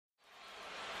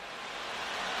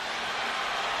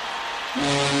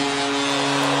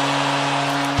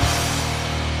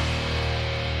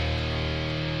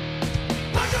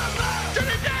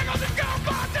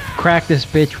crack this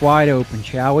bitch wide open,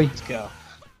 shall we? Let's go.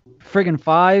 Friggin'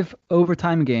 5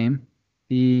 overtime game.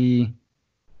 The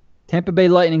Tampa Bay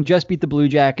Lightning just beat the Blue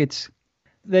Jackets.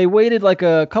 They waited like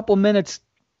a couple minutes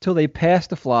till they passed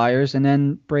the Flyers, and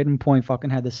then Braden Point fucking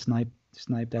had to snipe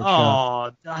that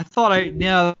shot. Oh, I thought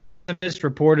I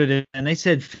misreported it, and they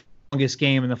said longest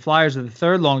game, and the Flyers are the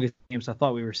third longest game, so I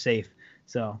thought we were safe.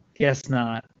 So guess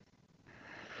not.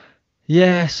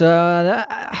 Yes,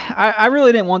 I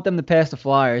really didn't want them to pass the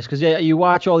Flyers because you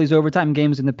watch all these overtime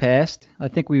games in the past. I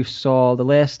think we saw the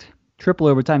last triple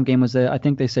overtime game was, I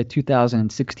think they said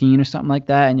 2016 or something like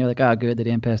that, and you're like, oh, good, they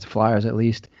didn't pass the Flyers at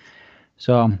least.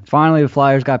 So finally the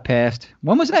Flyers got passed.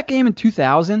 When was that game, in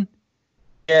 2000?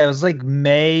 Yeah, it was like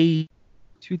May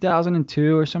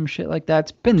 2002 or some shit like that.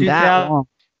 It's been that long.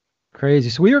 Crazy.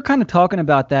 So we were kind of talking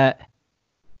about that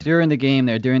during the game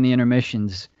there, during the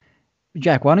intermissions.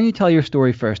 Jack, why don't you tell your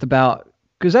story first about,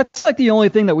 because that's like the only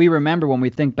thing that we remember when we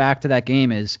think back to that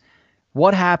game is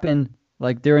what happened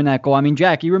like during that goal. I mean,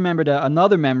 Jack, you remembered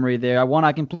another memory there. One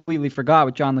I completely forgot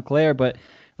with John LeClair, but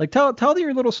like tell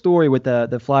your little story with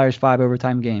the Flyers 5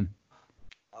 overtime game.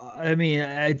 I mean,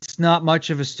 it's not much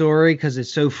of a story because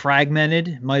it's so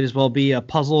fragmented. Might as well be a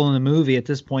puzzle in a movie at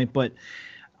this point. But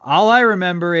all I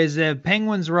remember is the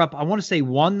Penguins were up, I want to say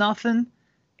 1-0,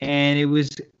 and it was,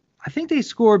 I think they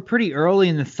scored pretty early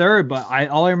in the third, but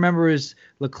all I remember is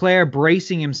LeClair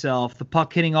bracing himself, the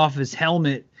puck hitting off his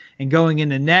helmet and going in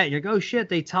the net. You're like, oh shit,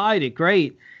 they tied it,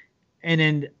 great. And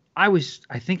then I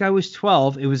think I was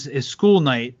 12. It was a school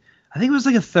night. I think it was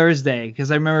like a Thursday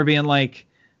because I remember being like,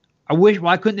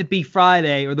 why couldn't it be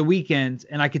Friday or the weekend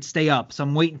and I could stay up? So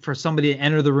I'm waiting for somebody to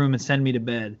enter the room and send me to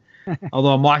bed.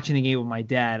 Although I'm watching the game with my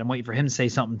dad, I'm waiting for him to say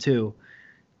something too.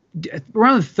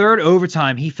 Around the third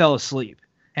overtime, he fell asleep.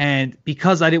 And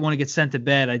because I didn't want to get sent to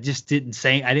bed, I just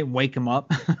didn't wake him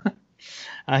up.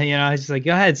 I was just like,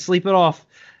 go ahead, sleep it off.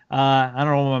 I don't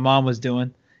know what my mom was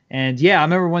doing. And yeah, I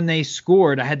remember when they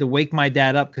scored, I had to wake my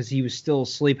dad up because he was still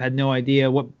asleep, had no idea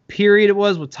what period it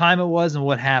was, what time it was, and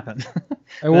what happened.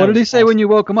 And what did he say when you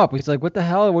woke him up? He's like, what the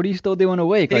hell? What are you still doing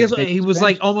awake? He was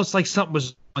like, almost like something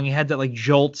was wrong. He had that like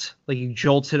jolt, like he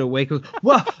jolted awake. He was,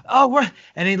 whoa, oh, what?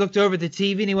 And he looked over at the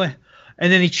TV and he went, and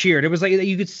then he cheered. It was like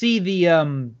you could see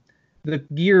the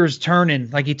gears turning.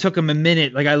 Like he took him a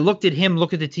minute. Like I looked at him,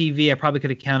 look at the TV. I probably could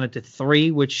have counted to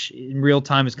 3, which in real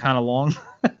time is kind of long.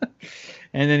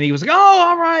 And then he was like, oh,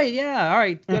 all right. Yeah. All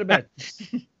right. Go to bed.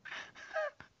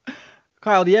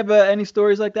 Kyle, do you have any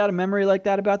stories like that, a memory like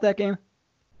that about that game?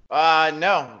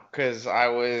 No, because I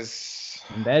was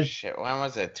in bed. Shit, when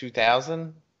was it?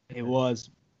 2000? It was.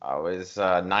 I was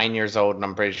 9 years old, and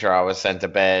I'm pretty sure I was sent to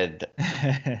bed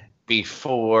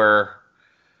before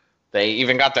they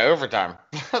even got to overtime.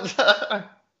 But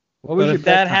if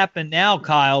that happened now,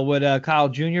 Kyle, would Kyle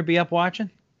Jr. be up watching?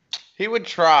 He would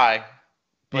try,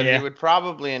 but he would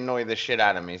probably annoy the shit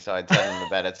out of me, so I'd send him to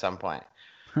bed at some point.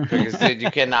 Because, dude,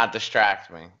 you cannot distract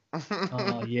me.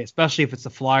 Oh, yeah, especially if it's the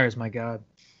Flyers, my God.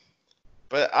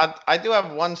 But I do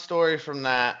have one story from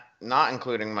that, not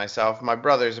including myself. My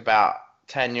brother's about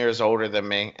 10 years older than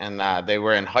me, and they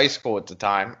were in high school at the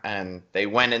time, and they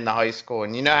went into high school.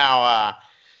 And you know how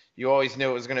you always knew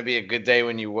it was going to be a good day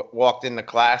when you walked into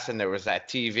class and there was that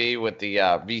TV with the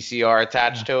VCR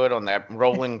attached to it on that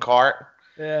rolling cart?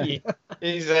 Yeah.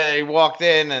 He walked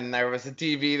in, and there was a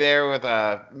TV there with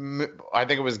I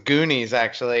think it was Goonies,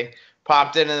 actually.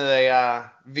 Popped into the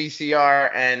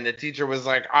VCR, and the teacher was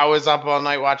like, I was up all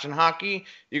night watching hockey.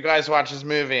 You guys watch this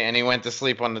movie. And he went to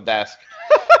sleep on the desk.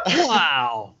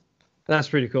 Wow. That's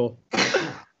pretty cool.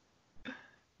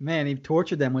 Man, he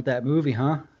tortured them with that movie,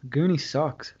 huh? Goonies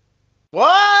sucks.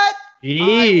 What? Jeez.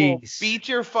 I will beat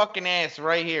your fucking ass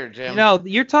right here, Jim. No,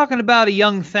 you're talking about a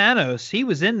young Thanos. He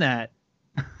was in that.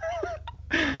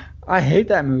 I hate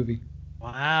that movie.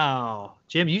 Wow.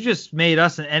 Jim, you just made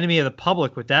us an enemy of the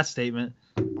public with that statement.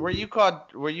 Were you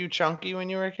chunky when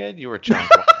you were a kid? You were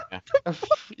chunk.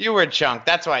 You were chunk.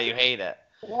 That's why you hate it.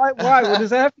 Why? What does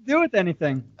that have to do with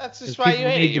anything? That's just why you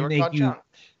hate it. You were called chunk.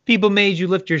 People made you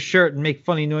lift your shirt and make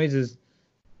funny noises.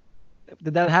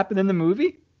 Did that happen in the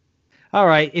movie? All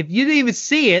right. If you didn't even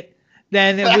see it,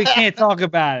 then we can't talk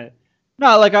about it.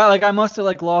 No, I must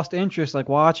have lost interest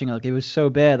watching it. It was so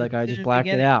bad I just blacked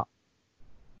it out.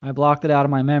 I blocked it out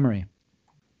of my memory.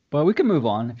 But we can move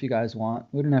on if you guys want.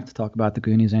 We don't have to talk about the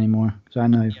Goonies anymore. So I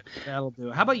know. Yeah, that'll do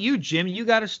it. How about you, Jim? You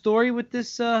got a story with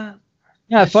this?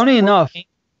 Yeah, funny enough,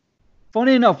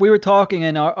 we were talking,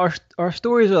 and our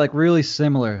stories are really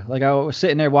similar. I was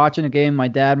sitting there watching a game. My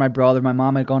dad, my brother, my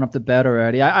mom had gone up to bed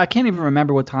already. I can't even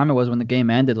remember what time it was when the game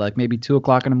ended. Maybe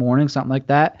 2:00 in the morning, something like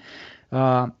that.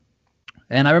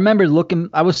 And I remember looking.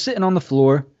 I was sitting on the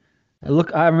floor,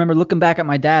 I remember looking back at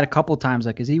my dad a couple times,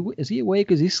 like, is he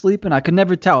awake? Is he sleeping? I could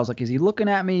never tell. I was like, is he looking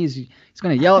at me? He's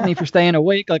gonna yell at me for staying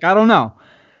awake? Like, I don't know.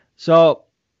 So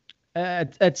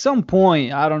at some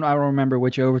point, I don't remember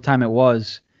which overtime it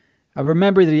was. I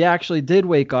remember that he actually did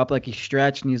wake up, like he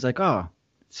stretched, and he's like, oh,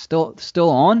 still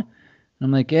on? And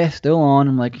I'm like, yeah, still on.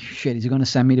 I'm like, shit, is he gonna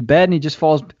send me to bed? And he just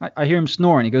falls. I hear him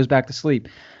snoring. He goes back to sleep.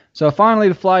 So finally,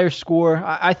 the Flyers score.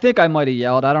 I think I might have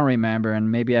yelled. I don't remember,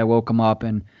 and maybe I woke him up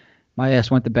and my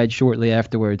ass went to bed shortly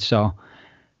afterwards. So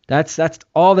that's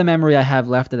all the memory I have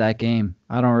left of that game.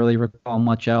 I don't really recall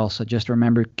much else. I just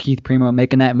remember Keith Primo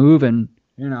making that move, and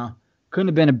couldn't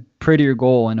have been a prettier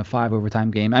goal in a 5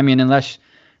 overtime game. I mean, unless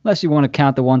you want to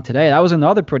count the one today, that was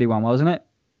another pretty one, wasn't it?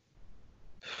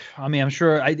 I mean, I'm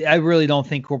sure. I really don't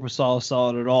think Korpisalo saw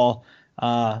it at all.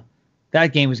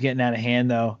 That game was getting out of hand,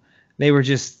 though.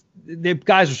 The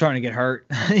guys were starting to get hurt.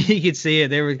 You could see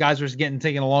it. Guys were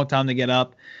taking a long time to get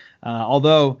up.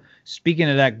 Although, speaking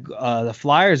of that, the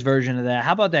Flyers version of that,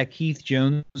 how about that Keith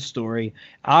Jones story?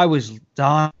 I was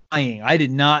dying. I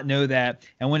did not know that.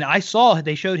 And when I saw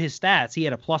they showed his stats, he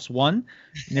had a +1, and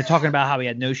they're talking about how he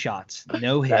had no shots,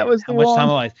 no hit, how much time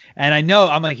alive. And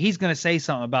I'm like, he's going to say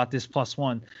something about this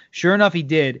 +1. Sure enough, he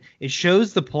did. It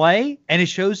shows the play, and it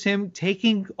shows him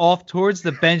taking off towards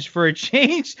the bench for a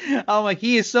change. I'm like,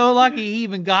 he is so lucky he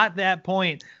even got that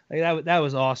point. Like that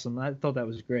was awesome. I thought that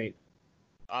was great.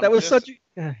 That was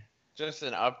just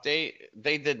an update.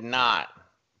 They did not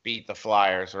beat the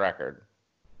Flyers record.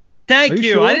 Thank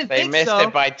you. Sure? I didn't think so. They missed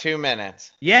it by 2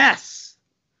 minutes. Yes.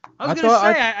 I was going to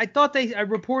say, I thought I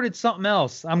reported something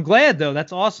else. I'm glad, though.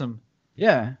 That's awesome.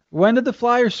 Yeah. When did the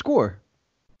Flyers score?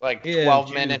 Like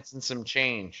 12 minutes and some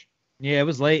change. Yeah, it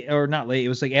was late, or not late. It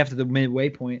was like after the midway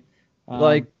point.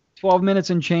 Like 12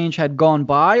 minutes and change had gone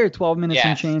by, or 12 minutes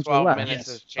and change 12 left?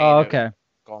 minutes of change. Oh, okay.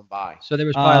 Gone by. So there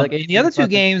was probably like the other two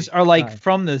games are like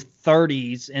from the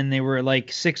 30s, and they were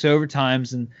like 6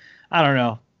 overtimes, and I don't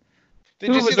know.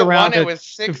 Did you see the one? It was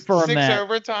six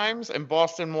overtimes, and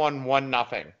Boston won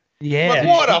 1-0. Yeah. But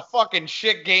what a fucking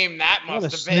shit game that must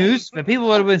have been. Snooze. But people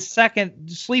would have been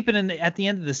sleeping at the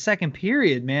end of the second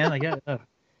period, man. Like,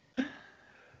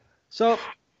 So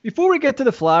before we get to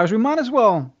the Flyers, we might as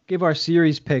well give our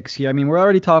series picks here. I mean, we're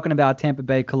already talking about Tampa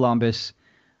Bay, Columbus.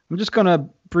 I'm just going to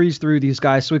breeze through these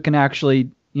guys so we can actually,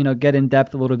 get in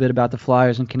depth a little bit about the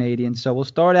Flyers and Canadiens. So we'll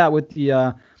start out with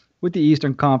the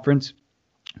Eastern Conference.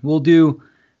 We'll do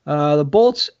the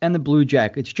Bolts and the Blue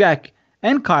Jackets. Jack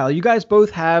and Kyle, you guys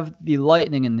both have the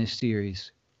Lightning in this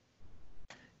series.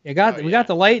 We got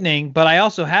the Lightning, but I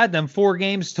also had them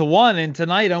 4-1, and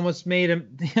tonight almost made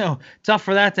them, tough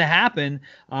for that to happen.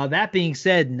 That being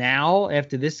said, now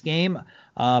after this game,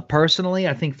 personally,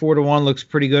 I think 4-1 looks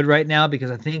pretty good right now,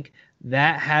 because I think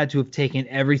that had to have taken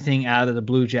everything out of the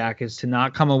Blue Jackets to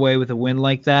not come away with a win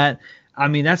like that. I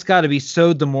mean, that's got to be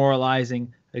so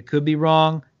demoralizing. It could be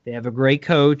wrong. They have a great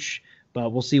coach,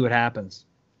 but we'll see what happens.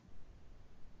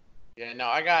 Yeah, no,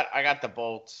 I got the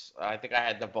Bolts. I think I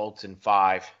had the Bolts in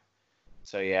 5.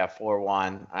 So yeah,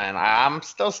 4-1, and I'm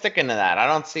still sticking to that. I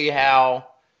don't see how,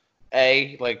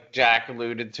 like Jack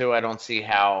alluded to, I don't see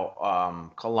how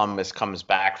Columbus comes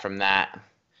back from that.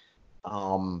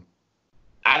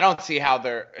 I don't see how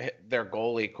their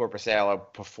goalie Korpisalo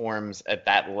performs at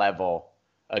that level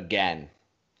again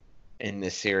in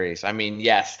this series. I mean,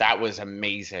 yes, that was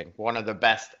amazing. One of the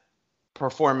best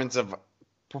performances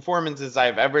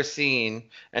I've ever seen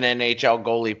an NHL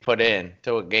goalie put in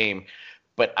to a game.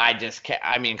 But I just can't.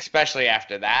 I mean, especially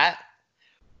after that.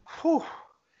 Whew,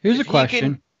 Here's a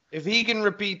question. If he can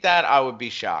repeat that, I would be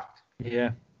shocked.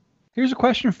 Yeah. Here's a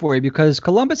question for you, because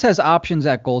Columbus has options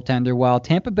at goaltender, while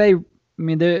Tampa Bay, I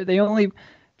mean, they only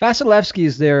Vasilevsky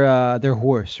is their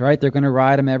horse, right? They're going to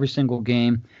ride him every single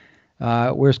game.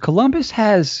 Whereas Columbus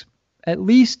has at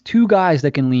least 2 guys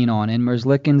that can lean on, in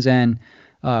Merzlikins and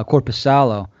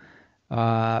Korpisalo.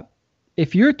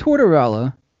 If you're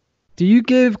Tortorella, do you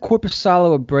give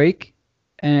Korpisalo a break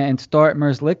and start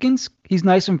Merzlikins? He's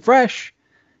nice and fresh,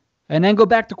 and then go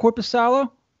back to Korpisalo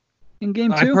in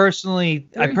game 2? I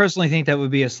personally think that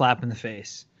would be a slap in the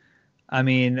face. I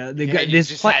mean, this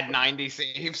just had 90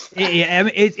 saves. Yeah, I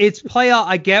mean, it's playoff.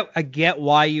 I get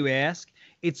why you ask.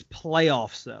 It's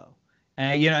playoffs though,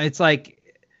 and it's like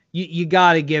you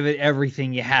got to give it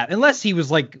everything you have, unless he was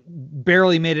like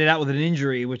barely made it out with an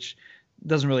injury, which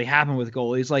doesn't really happen with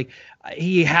goalies. Like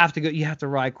you have to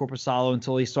ride Korpisalo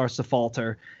until he starts to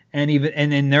falter. And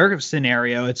in their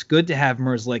scenario, it's good to have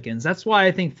Merzlikins. That's why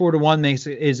I think 4-1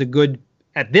 is a good,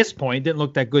 at this point, didn't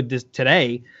look that good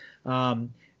today.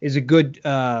 Is a good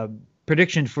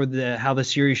prediction for how the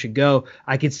series should go.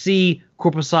 I could see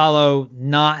Korpisalo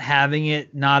not having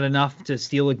it, not enough to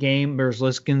steal a game.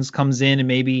 Merzlikins comes in and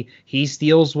maybe he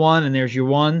steals one, and there's your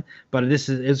one. But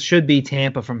it should be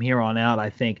Tampa from here on out, I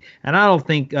think. And I don't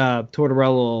think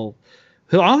Tortorella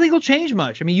I don't think he'll change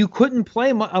much. I mean, you couldn't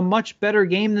play a much better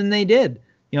game than they did.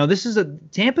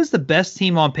 Tampa's the best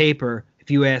team on paper,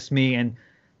 if you ask me, and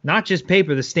not just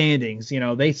paper, the standings.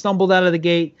 They stumbled out of the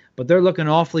gate, but they're looking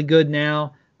awfully good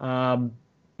now.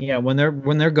 When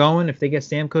they're going, if they get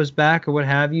Stamkos back or what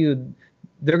have you,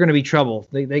 they're going to be trouble.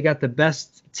 They got the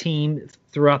best team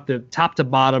throughout the top to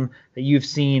bottom that you've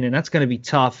seen, and that's going to be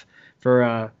tough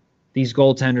for these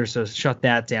goaltenders to shut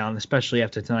that down, especially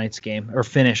after tonight's game, or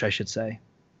finish, I should say.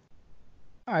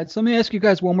 All right, so let me ask you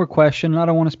guys one more question. I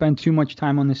don't want to spend too much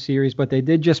time on this series, but they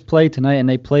did just play tonight, and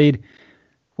they played,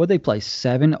 what'd they play,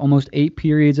 7, almost 8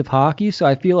 periods of hockey. So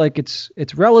I feel like it's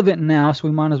relevant now, so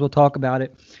we might as well talk about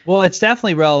it. Well, it's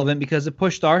definitely relevant because it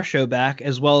pushed our show back,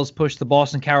 as well as pushed the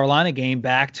Boston-Carolina game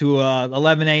back to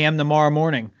 11 a.m. tomorrow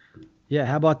morning. Yeah,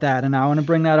 how about that? And I want to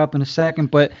bring that up in a second,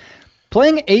 but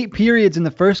playing 8 periods in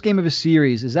the first game of a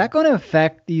series, is that going to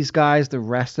affect these guys the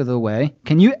rest of the way?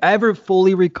 Can you ever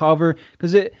fully recover?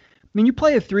 Because you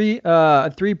play a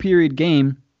 3-period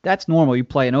game, that's normal. You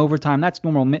play in overtime, that's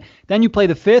normal. Then you play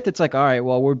the 5th, it's like, all right,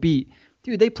 well, we're beat.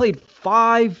 Dude, they played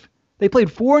 4.5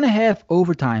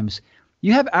 overtimes.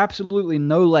 You have absolutely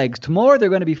no legs. Tomorrow they're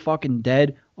going to be fucking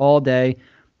dead all day.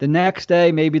 The next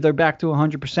day, maybe they're back to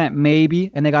 100%,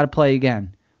 maybe, and they got to play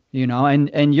again.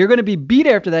 And you're going to be beat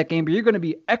after that game, but you're going to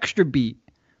be extra beat.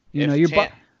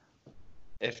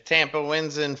 If Tampa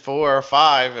wins in 4 or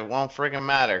 5, it won't friggin'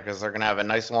 matter because they're going to have a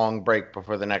nice long break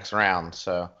before the next round.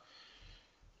 So,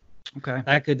 okay,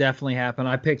 that could definitely happen.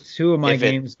 I picked 2 of my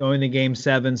games going to Game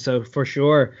 7, so for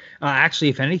sure. Actually,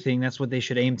 if anything, that's what they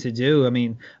should aim to do. I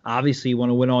mean, obviously you want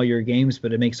to win all your games,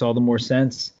 but it makes all the more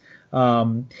sense.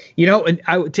 To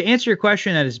answer your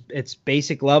question at its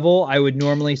basic level, I would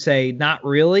normally say not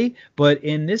really, but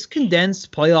in this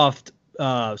condensed playoff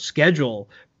schedule,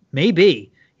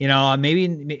 maybe.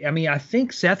 I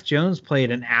think Seth Jones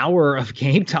played an hour of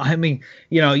game time. I mean,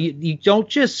 you don't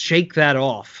just shake that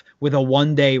off with a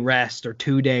 1-day rest or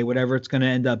 2-day, whatever it's going to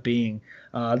end up being.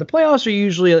 The playoffs are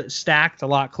usually stacked a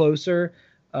lot closer.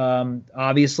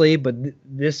 Obviously, but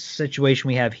this situation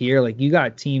we have here, like you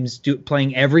got teams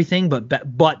playing everything but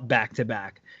back to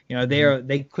back.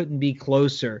 They couldn't be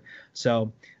closer.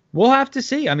 So we'll have to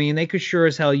see. I mean, they could sure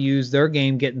as hell use their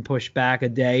game getting pushed back a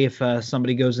day if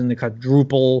somebody goes into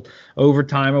quadruple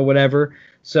overtime or whatever.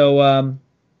 So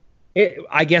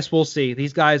I guess we'll see.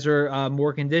 These guys are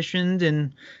more conditioned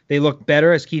and they look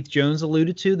better, as Keith Jones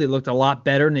alluded to. They looked a lot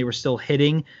better and they were still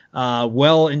hitting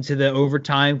well into the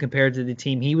overtime compared to the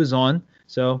team he was on.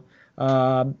 So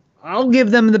I'll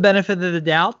give them the benefit of the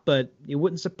doubt, but it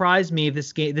wouldn't surprise me if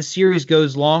this series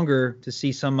goes longer to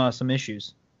see some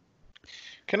issues.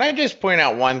 Can I just point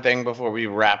out one thing before we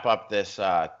wrap up this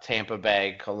Tampa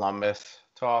Bay Columbus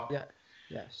talk? Yeah.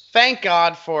 Yes. Thank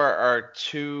God for our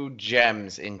 2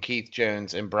 gems in Keith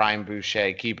Jones and Brian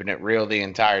Boucher keeping it real the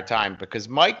entire time, because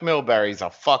Mike Milbury's a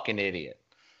fucking idiot.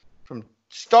 From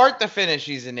start to finish,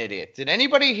 he's an idiot. Did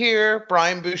anybody hear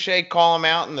Brian Boucher call him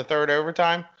out in the 3rd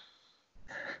overtime?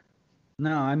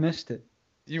 No, I missed it.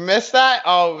 You missed that?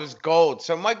 Oh, it was gold.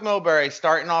 So Mike Milbury,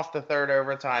 starting off the 3rd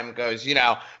overtime, goes,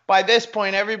 by this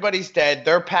point, everybody's dead.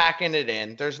 They're packing it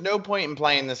in. There's no point in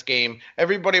playing this game.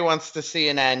 Everybody wants to see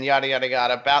an end, yada, yada,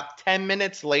 yada. About 10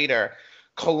 minutes later,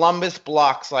 Columbus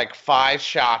blocks like 5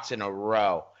 shots in a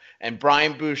row. And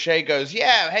Brian Boucher goes,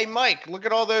 yeah, hey, Mike, look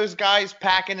at all those guys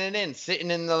packing it in,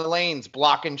 sitting in the lanes,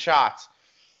 blocking shots.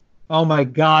 Oh, my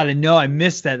God. And no, I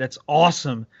missed that. That's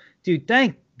awesome. Dude,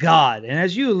 thank God. And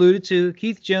as you alluded to,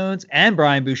 Keith Jones and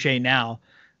Brian Boucher now,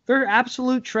 they're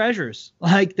absolute treasures.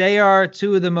 Like, they are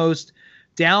 2 of the most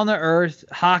down-to-earth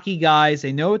hockey guys.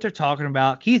 They know what they're talking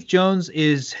about. Keith Jones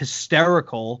is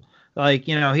hysterical. Like,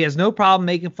 he has no problem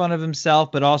making fun of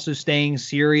himself, but also staying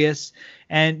serious.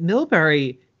 And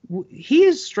Milbury, he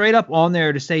is straight up on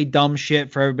there to say dumb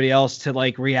shit for everybody else to,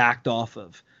 like, react off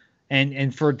of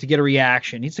and to get a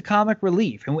reaction. He's a comic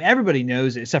relief. And everybody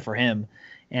knows it except for him.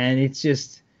 And it's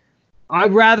just,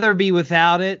 I'd rather be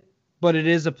without it, but it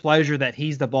is a pleasure that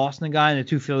he's the Boston guy and the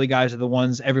 2 Philly guys are the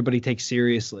ones everybody takes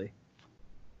seriously.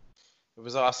 It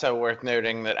was also worth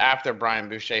noting that after Brian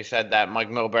Boucher said that, Mike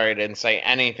Milbury didn't say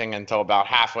anything until about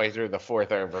halfway through the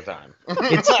 4th overtime.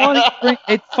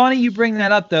 It's funny you bring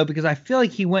that up, though, because I feel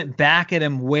like he went back at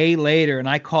him way later, and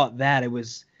I caught that.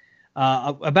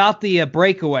 about the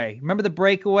breakaway. Remember the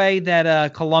breakaway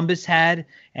that Columbus had,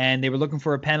 and they were looking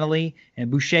for a penalty, and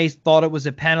Boucher thought it was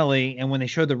a penalty, and when they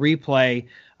showed the replay,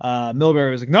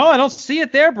 Milbury was like, "No, I don't see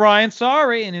it there, Brian.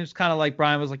 Sorry." And it was kind of like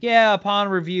Brian was like, "Yeah, upon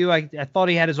review, I thought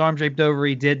he had his arm draped over.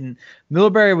 He didn't."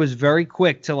 Milbury was very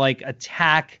quick to like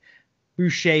attack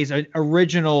Boucher's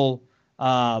original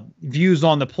views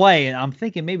on the play, and I'm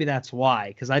thinking maybe that's why,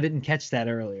 because I didn't catch that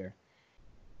earlier.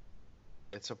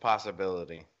 It's a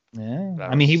possibility. Yeah,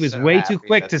 I mean, he was way too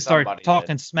quick to start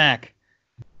talking smack.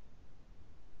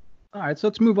 All right, so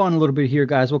let's move on a little bit here,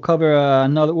 guys. We'll cover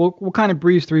another. We'll kind of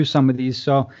breeze through some of these.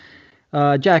 So,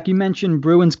 Jack, you mentioned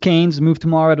Bruins Canes move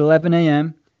tomorrow at 11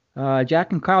 a.m.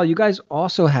 Jack and Kyle, you guys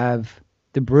also have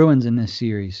the Bruins in this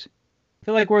series. I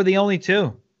feel like we're the only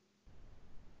two.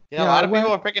 Yeah, a lot of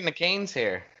people are picking the Canes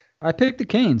here. I picked the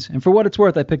Canes, and for what it's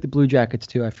worth, I picked the Blue Jackets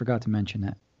too. I forgot to mention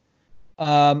that.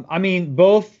 I mean,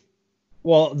 both.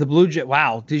 Well, the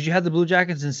Wow, did you have the Blue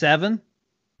Jackets in 7?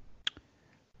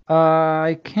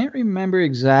 I can't remember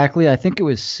exactly. I think it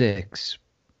was 6.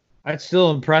 That's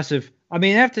still impressive. I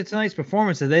mean, after tonight's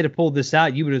performance, if they'd have pulled this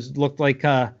out, you would have looked like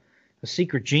a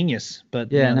secret genius.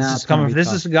 But yeah,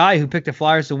 this is a guy who picked the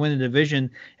Flyers to win the division,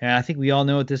 and I think we all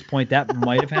know at this point that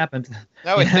might have happened.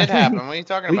 No, it did happen. What are you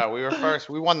talking about? We were first.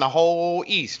 We won the whole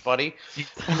East, buddy.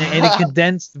 In a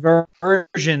condensed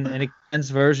version,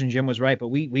 Jim was right, but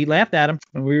we laughed at him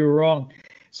and we were wrong.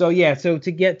 So yeah, so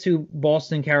to get to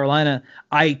Boston, Carolina,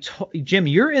 Jim,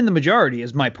 you're in the majority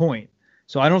is my point.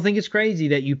 So I don't think it's crazy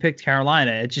that you picked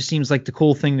Carolina. It just seems like the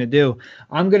cool thing to do.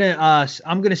 I'm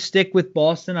gonna stick with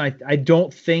Boston. I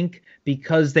don't think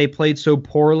because they played so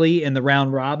poorly in the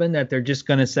round robin that they're just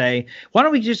gonna say, why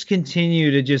don't we just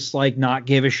continue to just like not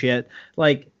give a shit?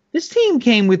 Like this team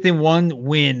came within one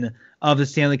win of the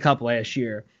Stanley Cup last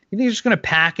year. You think they're just gonna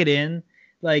pack it in?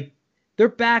 Like they're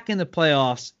back in the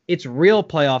playoffs. It's real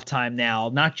playoff time now,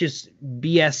 not just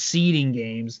BS seeding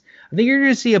games. I think you're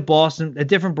going to see a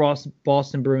different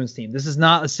Boston Bruins team. This is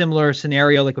not a similar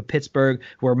scenario like with Pittsburgh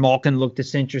where Malkin looked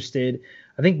disinterested.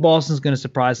 I think Boston's going to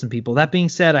surprise some people. That being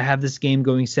said, I have this game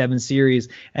going 7 series,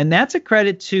 and that's a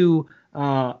credit to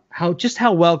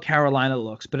how well Carolina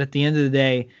looks. But at the end of the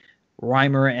day,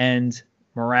 Reimer and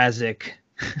Mrazek,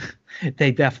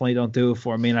 they definitely don't do it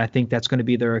for me, and I think that's going to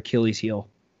be their Achilles heel.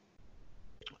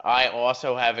 I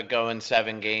also have it going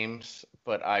 7 games,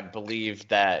 but I believe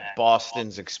that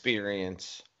Boston's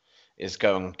experience is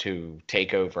going to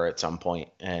take over at some point,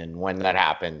 and when that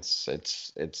happens,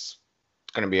 it's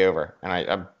going to be over. And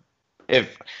I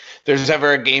if there's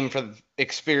ever a game for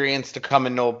experience to come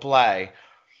into play,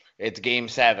 it's Game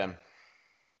 7.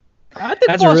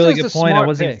 That's a really good point. I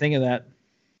wasn't even thinking of that.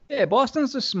 Yeah,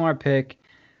 Boston's a smart pick.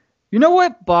 You know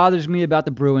what bothers me about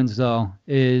the Bruins though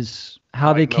is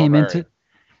how they came into.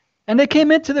 And they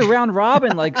came into the round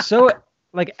robin like so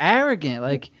like arrogant.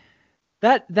 Like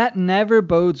that never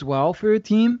bodes well for a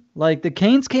team. Like the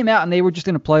Canes came out and they were just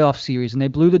in a playoff series and they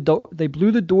blew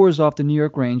the doors off the New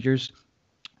York Rangers,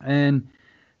 and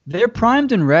they're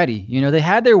primed and ready. You know, they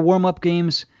had their warm-up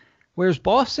games, whereas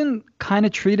Boston kind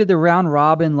of treated the round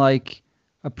robin like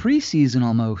a preseason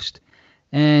almost.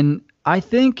 And I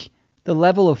think the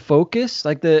level of focus,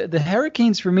 like the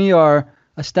Hurricanes for me are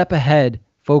a step ahead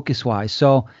focus-wise.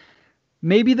 So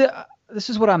maybe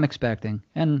this is what I'm expecting,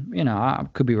 and you know I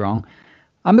could be wrong.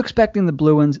 I'm expecting the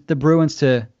Bruins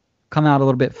to come out a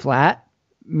little bit flat.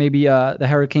 Maybe the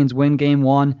Hurricanes win Game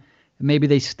 1, and maybe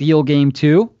they steal Game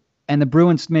 2, and the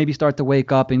Bruins maybe start to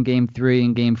wake up in Game 3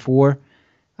 and Game 4.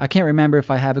 I can't remember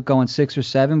if I have it going 6 or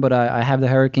 7, but I have the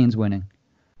Hurricanes winning.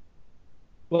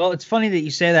 Well, it's funny that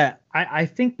you say that. I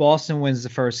think Boston wins the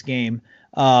first game.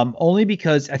 Only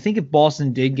because I think if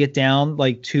Boston did get down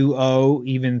like 2-0,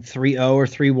 even 3-0 or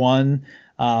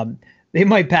 3-1, they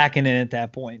might pack it in at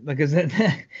that point. Because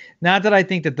not that I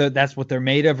think that that's what they're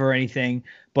made of or anything,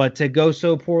 but to go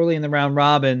so poorly in the round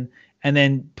robin and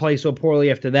then play so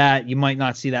poorly after that, you might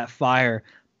not see that fire.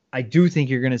 I do think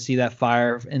you're going to see that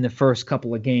fire in the first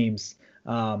couple of games.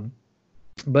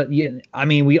 But yeah, I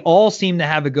mean, we all seem to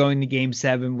have it going to Game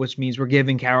 7, which means we're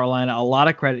giving Carolina a lot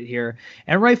of credit here,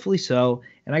 and rightfully so.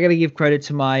 And I got to give credit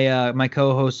to my my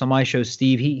co-host on my show,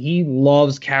 Steve. He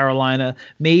loves Carolina,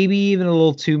 maybe even a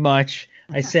little too much.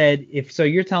 I said,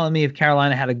 you're telling me if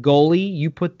Carolina had a goalie, you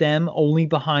put them only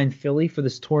behind Philly for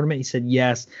this tournament? He said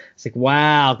yes. It's like,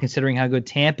 wow, considering how good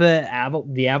Tampa,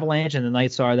 the Avalanche, and the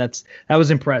Knights are, that was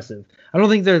impressive. I don't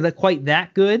think they're quite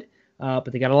that good.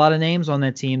 But they got a lot of names on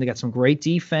that team. They got some great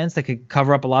defense that could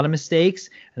cover up a lot of mistakes.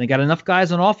 And they got enough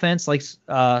guys on offense like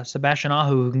Sebastian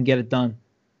Aho who can get it done.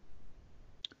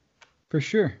 For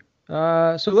sure.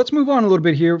 So let's move on a little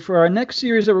bit here. For our next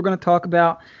series that we're going to talk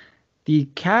about, the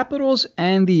Capitals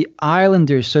and the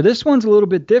Islanders. So this one's a little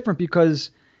bit different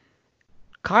because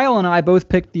Kyle and I both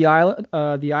picked the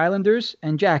Islanders,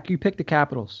 and Jack, you picked the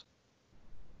Capitals.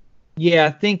 Yeah,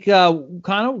 I think kind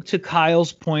of to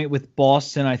Kyle's point with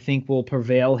Boston, I think will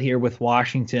prevail here with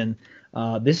Washington.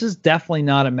 This is definitely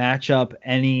not a matchup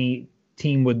any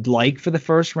team would like for the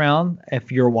first round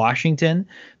if you're Washington,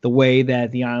 the way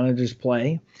that the Islanders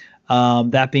play.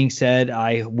 That being said,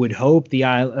 I would hope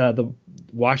the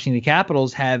Washington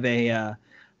Capitals have a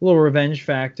little revenge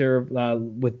factor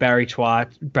with Barry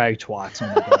Twatts. Oh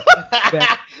my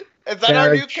God. Is that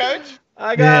our new coach?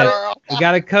 I got it. We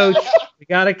got a coach. We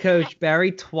got a coach,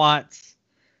 Barry Twatts.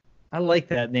 I like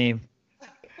that name.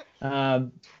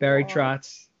 Barry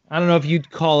Trotz. I don't know if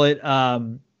you'd call it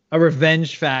a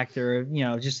revenge factor.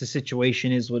 Just the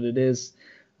situation is what it is.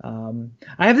 I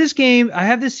have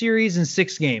this series in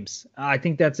 6 games. I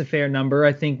think that's a fair number.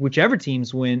 I think whichever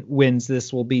teams wins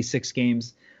this will be 6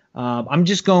 games. I'm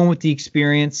just going with the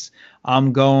experience.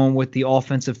 I'm going with the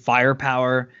offensive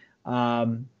firepower.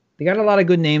 They got a lot of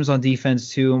good names on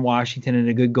defense too in Washington and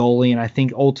a good goalie. And I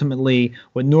think ultimately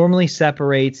what normally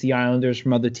separates the Islanders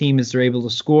from other teams is they're able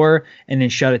to score and then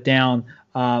shut it down.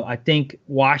 I think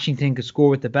Washington could score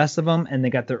with the best of them, and they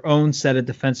got their own set of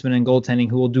defensemen and goaltending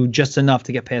who will do just enough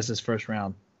to get past this first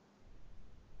round.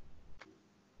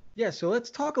 Yeah, so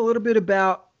let's talk a little bit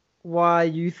about why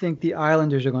you think the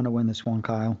Islanders are going to win this one,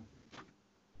 Kyle.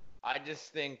 I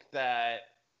just think that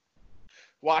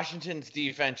Washington's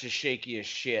defense is shaky as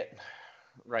shit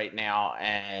right now,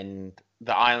 and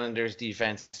the Islanders'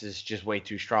 defense is just way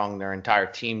too strong. Their entire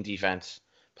team defense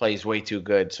plays way too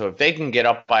good. So if they can get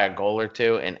up by a goal or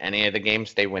two in any of the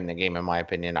games, they win the game, in my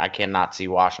opinion. I cannot see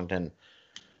Washington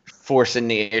forcing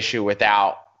the issue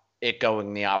without it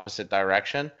going the opposite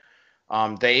direction.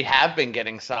 They have been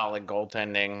getting solid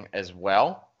goaltending as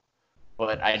well,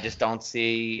 but I just don't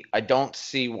see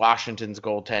Washington's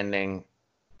goaltending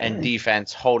and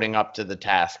defense holding up to the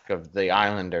task of the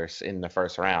Islanders in the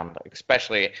first round,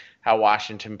 especially how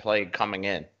Washington played coming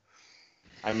in.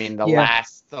 I mean, the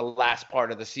last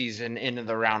part of the season into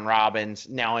the round robins,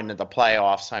 now into the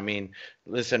playoffs. I mean,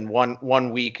 listen,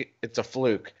 one week it's a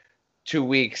fluke, 2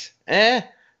 weeks,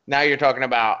 now you're talking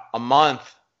about a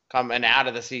month coming out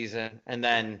of the season, and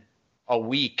then a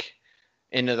week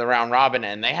into the round robin,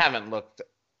 and they haven't looked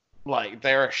like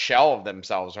they're a shell of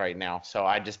themselves right now. So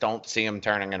I just don't see them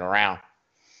turning it around.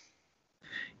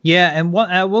 Yeah, and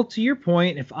well, to your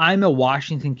point, if I'm a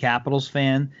Washington Capitals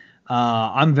fan,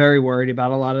 I'm very worried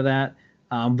about a lot of that.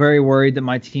 I'm very worried that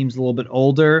my team's a little bit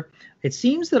older. It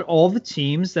seems that all the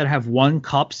teams that have won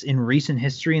cups in recent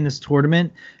history in this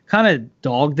tournament kind of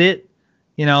dogged it.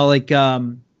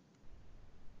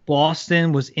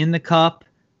 Boston was in the cup.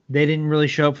 They didn't really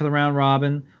show up for the round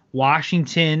robin.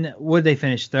 Washington, would they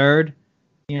finish 3rd?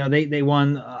 They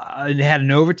won. They had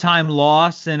an overtime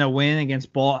loss and a win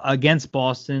against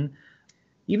Boston.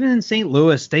 Even in St.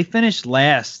 Louis, they finished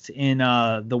last in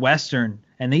the Western,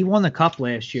 and they won the cup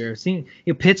last year.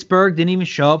 Pittsburgh didn't even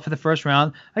show up for the first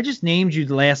round. I just named you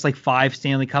the last 5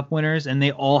 Stanley Cup winners, and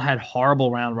they all had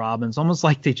horrible round robins, almost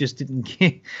like they just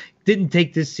didn't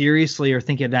take this seriously or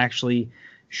think it actually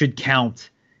should count.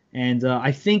 And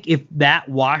I think if that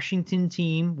Washington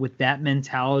team with that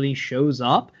mentality shows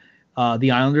up,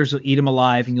 the Islanders will eat them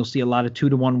alive, and you'll see a lot of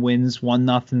 2-1 wins,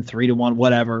 1-0, 3-1,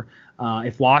 whatever.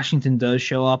 If Washington does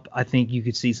show up, I think you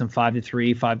could see some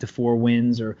 5-3, 5-4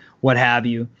 wins or what have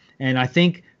you. And I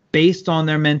think based on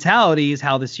their mentality is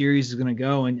how the series is going to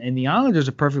go. And the Islanders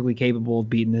are perfectly capable of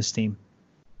beating this team.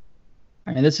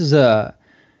 And this is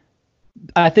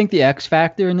I think the X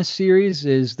factor in this series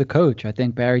is the coach. I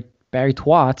think Barry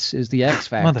Twatts is the X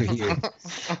factor here.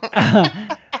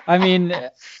 I mean,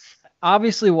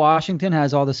 obviously Washington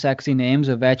has all the sexy names: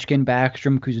 Ovechkin,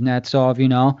 Backstrom, Kuznetsov.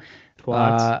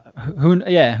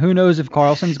 Who knows if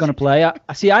Carlson's going to play?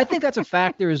 I think that's a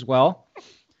factor as well.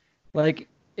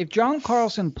 If John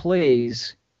Carlson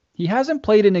plays, he hasn't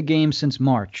played in a game since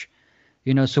March.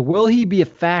 So will he be a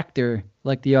factor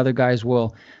like the other guys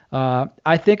will?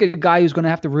 I think a guy who's going to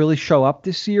have to really show up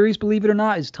this series, believe it or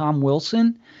not, is Tom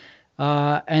Wilson.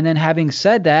 And then having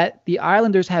said that, the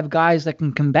Islanders have guys that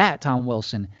can combat Tom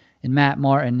Wilson and Matt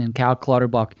Martin and Cal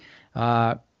Clutterbuck.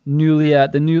 The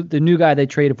new guy they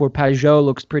traded for, Pajot,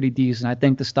 looks pretty decent. I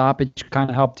think the stoppage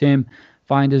kind of helped him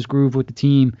find his groove with the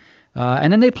team.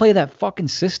 And then they play that fucking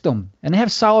system, and they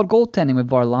have solid goaltending with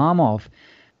Varlamov.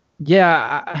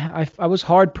 Yeah, I was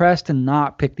hard pressed to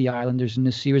not pick the Islanders in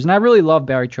this series, and I really love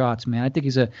Barry Trotz, man. I think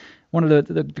he's one of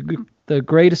the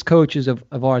greatest coaches of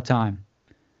our time.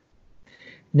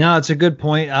 No, it's a good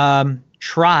point.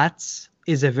 Trotz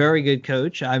is a very good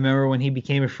coach. I remember when he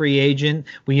became a free agent,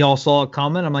 we all saw it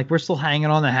coming. I'm like, we're still hanging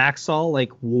on the hacksaw.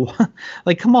 Like, what?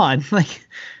 Like, come on. Like,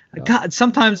 God,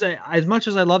 sometimes as much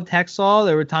as I loved Hacksaw,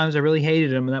 there were times I really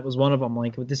hated him, and that was one of them.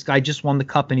 Like, this guy just won the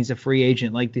cup and he's a free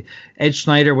agent. Like, Ed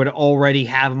Schneider would already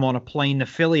have him on a plane to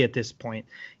Philly at this point,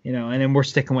 and then we're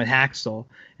sticking with Hacksaw.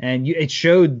 And it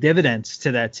showed dividends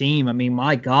to that team. I mean,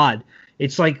 my God.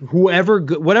 It's like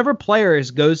whatever player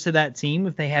goes to that team,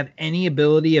 if they have any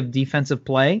ability of defensive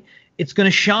play, it's going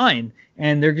to shine,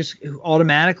 and they're just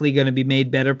automatically going to be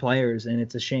made better players. And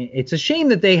it's a shame. It's a shame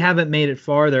that they haven't made it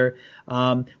farther.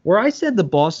 Where I said the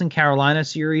Boston-Carolina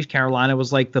series, Carolina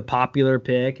was like the popular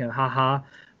pick, and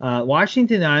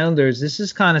Washington Islanders, this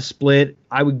is kind of split.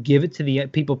 I would give it to the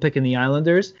people picking the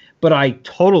Islanders, but I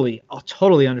totally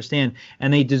understand,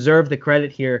 and they deserve the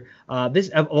credit here. This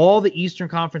of all the Eastern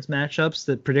Conference matchups,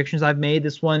 the predictions I've made,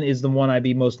 this one is the one I'd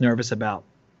be most nervous about.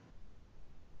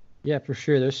 Yeah, for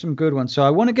sure. There's some good ones. So I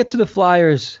want to get to the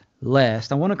Flyers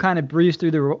last. I want to kind of breeze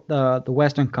through the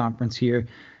Western Conference here.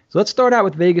 So let's start out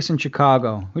with Vegas and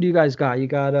Chicago. Who do you guys got? You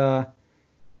got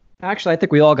actually, I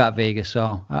think we all got Vegas.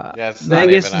 So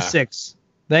Vegas in 6.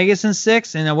 Vegas in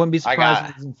 6, and I wouldn't be surprised if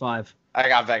it was in 5. I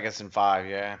got Vegas in 5.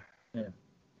 Yeah.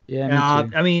 Yeah.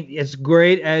 I mean, it's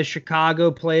great as Chicago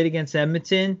played against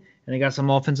Edmonton, and they got some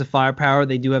offensive firepower.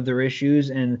 They do have their issues,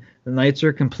 and the Knights are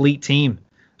a complete team.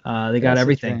 They got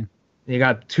everything. They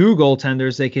got 2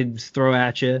 goaltenders they could throw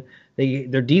at you.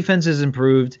 Their defense is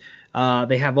improved.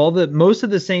 They have most of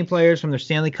the same players from their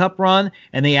Stanley Cup run,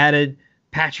 and they added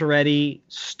Pacioretty,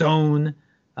 Stone,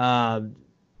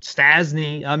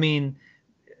 Stastny. I mean,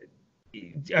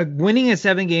 winning a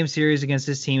 7-game series against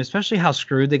this team, especially how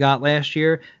screwed they got last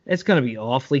year, it's going to be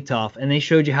awfully tough. And they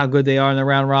showed you how good they are in the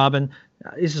round robin.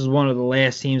 This is one of the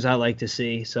last teams I like to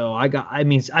see. So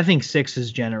I think 6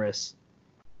 is generous.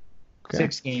 Okay.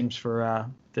 6 games for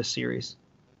this series.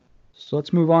 So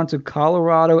let's move on to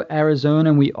Colorado, Arizona,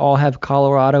 and we all have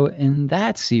Colorado in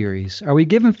that series. Are we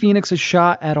giving Phoenix a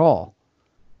shot at all?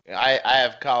 I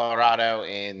have Colorado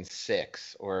in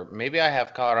 6, or maybe I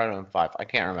have Colorado in 5. I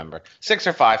can't remember. 6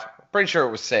 or 5. Pretty sure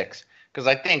it was 6, because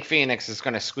I think Phoenix is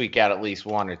going to squeak out at least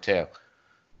 1 or 2.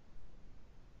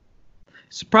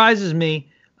 Surprises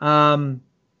me.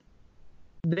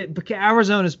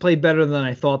 Arizona's played better than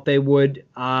I thought they would.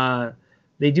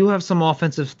 They do have some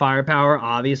offensive firepower,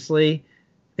 obviously.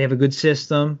 They have a good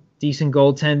system, decent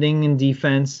goaltending and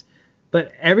defense.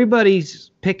 But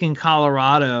everybody's picking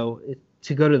Colorado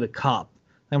to go to the Cup.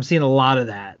 I'm seeing a lot of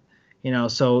that.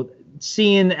 So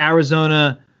seeing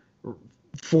Arizona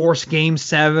force Game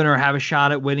 7 or have a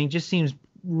shot at winning just seems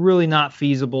really not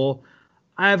feasible.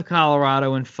 I have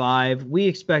Colorado in 5. We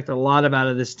expect a lot out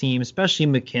of this team, especially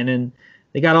McKinnon.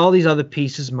 They got all these other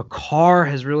pieces. Makar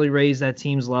has really raised that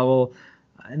team's level,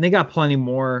 and they got plenty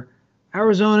more.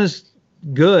 Arizona's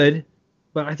good,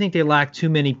 but I think they lack too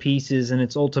many pieces, and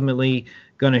it's ultimately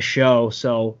going to show.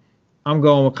 So I'm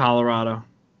going with Colorado.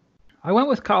 I went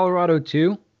with Colorado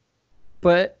too,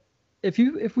 but if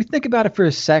we think about it for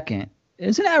a second,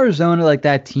 isn't Arizona like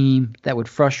that team that would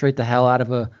frustrate the hell out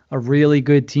of a really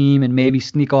good team and maybe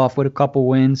sneak off with a couple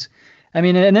wins? I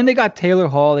mean, and then they got Taylor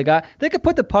Hall. They could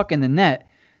put the puck in the net,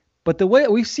 but the way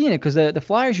we've seen it, because the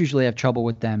Flyers usually have trouble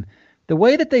with them, the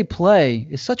way that they play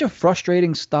is such a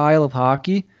frustrating style of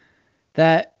hockey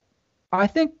that I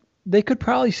think they could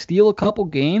probably steal a couple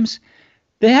games.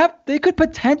 They could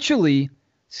potentially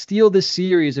steal this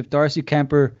series if Darcy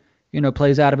Kemper,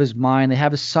 plays out of his mind. They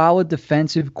have a solid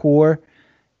defensive core,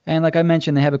 and like I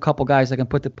mentioned, they have a couple guys that can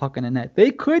put the puck in the net.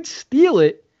 They could steal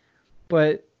it,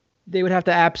 but they would have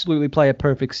to absolutely play a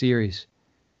perfect series.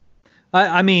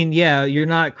 I mean, yeah, you're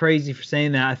not crazy for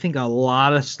saying that. I think a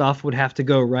lot of stuff would have to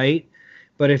go right.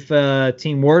 But if a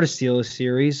team were to steal a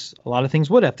series, a lot of things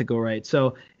would have to go right.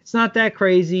 So it's not that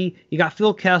crazy. You got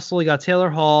Phil Kessel, you got Taylor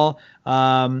Hall.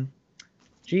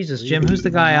 Jesus, Jim, who's the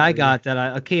guy I got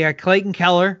Clayton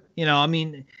Keller.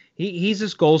 He's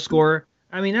this goal scorer.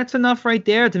 I mean, that's enough right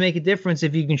there to make a difference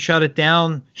if you can shut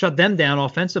them down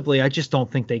offensively. I just don't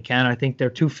think they can. I think they're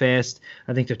too fast.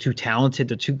 I think they're too talented.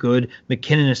 They're too good.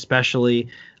 McKinnon especially.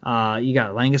 You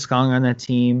got Landeskog on that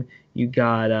team. You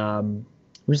got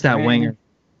who's that winger?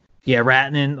 Yeah,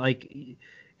 Ratinen.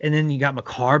 And then you got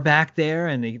Makar back there,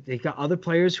 and they got other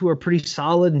players who are pretty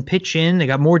solid and pitch in. They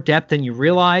got more depth than you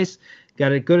realize.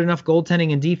 Got a good enough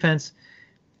goaltending and defense.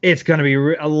 It's going to be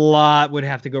a lot would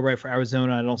have to go right for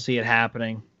Arizona. I don't see it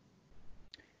happening.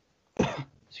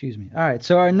 Excuse me. All right,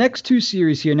 so our next 2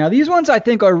 series here. Now, these ones I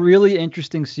think are really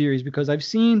interesting series because I've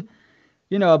seen,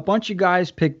 a bunch of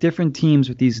guys pick different teams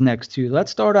with these next 2.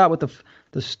 Let's start out with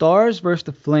the Stars versus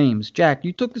the Flames. Jack,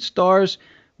 you took the Stars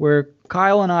where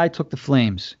Kyle and I took the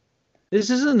Flames.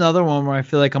 This is another one where I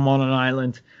feel like I'm on an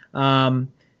island.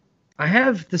 I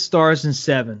have the Stars in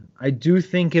 7. I do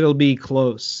think it'll be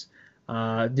close.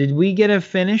 Did we get a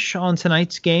finish on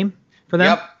tonight's game for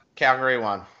them? Yep, Calgary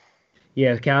won.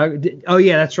 Yeah, Calgary. Oh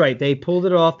yeah, that's right. They pulled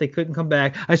it off. They couldn't come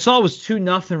back. I saw it was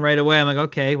 2-0 right away. I'm like,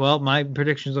 okay, well, my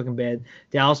prediction's looking bad.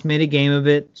 Dallas made a game of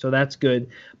it, so that's good.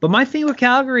 But my thing with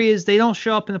Calgary is they don't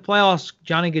show up in the playoffs.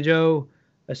 Johnny Gaudreau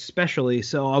especially.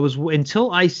 So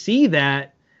until I see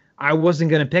that, I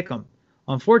wasn't going to pick them.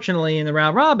 Unfortunately, in the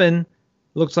round robin,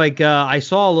 looks like I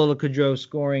saw a little Gaudreau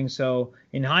scoring. So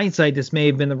in hindsight, this may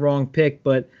have been the wrong pick,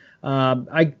 but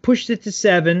I pushed it to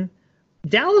 7.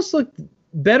 Dallas looked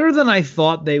better than I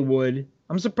thought they would.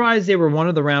 I'm surprised they were one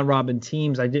of the round robin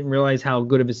teams. I didn't realize how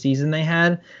good of a season they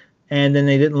had, and then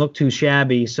they didn't look too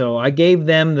shabby. So I gave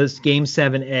them this Game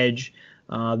 7 edge.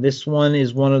 This one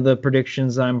is one of the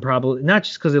predictions I'm probably, not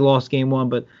just because they lost Game 1,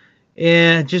 but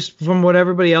just from what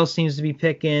everybody else seems to be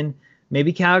picking.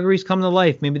 Maybe Calgary's come to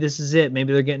life. Maybe this is it.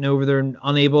 Maybe they're getting over their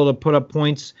unable to put up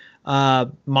points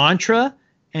mantra,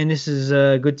 and this is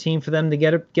a good team for them to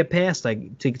get past,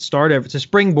 like to start over, to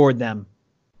springboard them.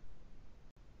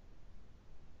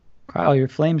 Kyle, your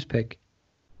Flames pick.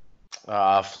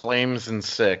 Flames in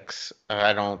 6.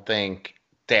 I don't think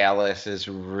Dallas has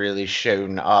really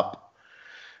shown up.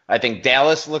 I think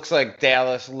Dallas looks like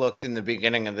Dallas looked in the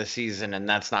beginning of the season, and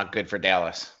that's not good for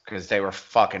Dallas because they were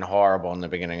fucking horrible in the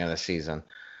beginning of the season.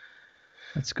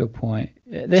 That's a good point.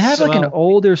 They have like an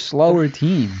older, slower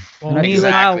team. Well,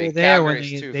 meanwhile, we were there when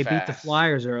they beat the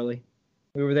Flyers early.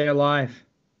 We were there live.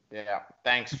 Yeah,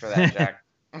 thanks for that,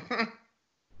 Jack.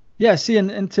 Yeah, see,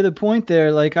 and to the point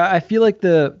there, like I feel like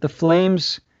the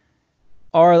Flames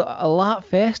are a lot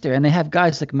faster, and they have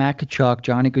guys like Matt Tkachuk,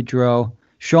 Johnny Gaudreau,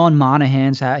 Sean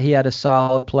Monahan's he had a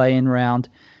solid play-in round.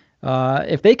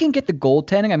 If they can get the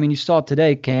goaltending, I mean, you saw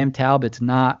today, Cam Talbot's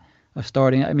not a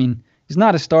starting. I mean, he's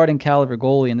not a starting caliber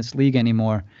goalie in this league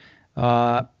anymore.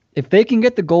 If they can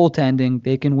get the goaltending,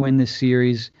 they can win this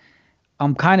series.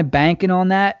 I'm kind of banking on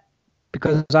that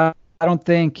because I don't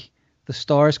think the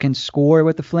Stars can score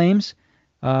with the Flames.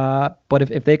 But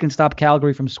if they can stop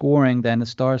Calgary from scoring, then the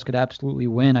Stars could absolutely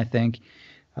win, I think.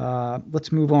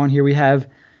 Let's move on here. We have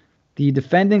the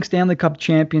defending Stanley Cup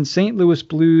champion St. Louis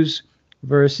Blues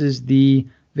versus the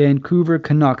Vancouver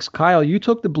Canucks. Kyle, you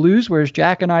took the Blues, whereas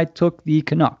Jack and I took the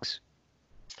Canucks.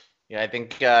 Yeah, I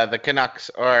think the Canucks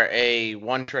are a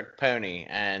one-trick pony,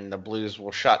 and the Blues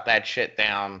will shut that shit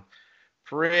down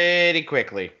pretty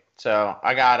quickly. So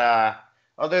I got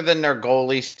other than their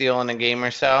goalie stealing a game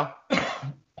or so,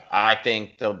 I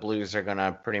think the Blues are going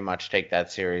to pretty much take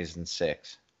that series in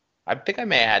 6. I think I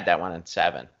may have had that one in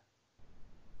 7.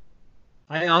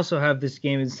 I also have this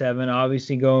game in 7,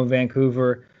 obviously going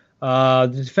Vancouver.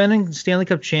 The defending Stanley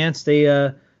Cup champs, they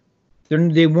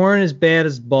weren't as bad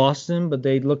as Boston, but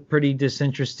they looked pretty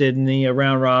disinterested in the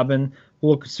round robin. A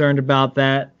little concerned about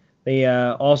that. They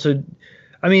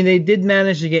they did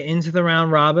manage to get into the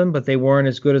round robin, but they weren't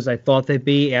as good as I thought they'd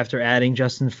be after adding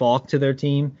Justin Falk to their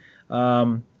team.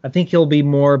 I think he'll be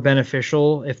more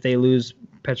beneficial if they lose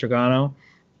Pietrangelo.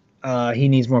 He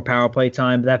needs more power play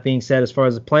time. That being said, as far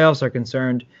as the playoffs are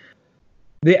concerned,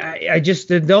 they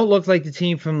don't look like the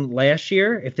team from last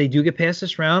year. If they do get past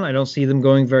this round, I don't see them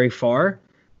going very far.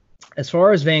 As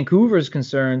far as Vancouver is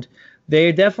concerned,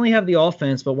 they definitely have the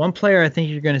offense, but one player I think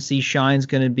you're going to see shine is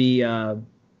going to be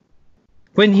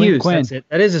Quinn Hughes. That's it.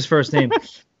 That is his first name.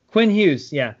 Quinn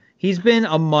Hughes, yeah. He's been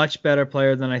a much better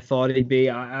player than I thought he'd be.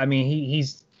 I mean,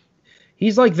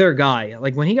 he's like their guy.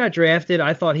 Like when he got drafted,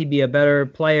 I thought he'd be a better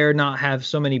player, not have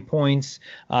so many points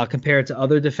compared to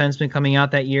other defensemen coming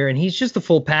out that year. And he's just the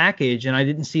full package, and I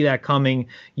didn't see that coming.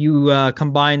 You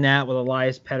combine that with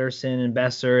Elias Pettersson and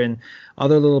Besser and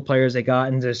other little players they got,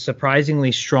 and the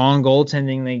surprisingly strong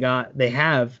goaltending they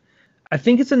have. I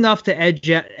think it's enough to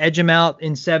edge them out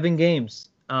in 7 games.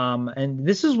 And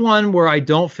this is one where I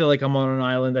don't feel like I'm on an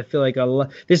island. I feel like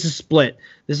this is split.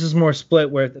 This is more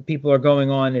split where the people are going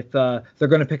on. If they're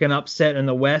going to pick an upset in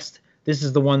the West, this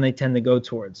is the one they tend to go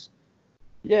towards.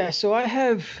 Yeah, so I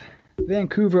have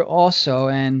Vancouver also,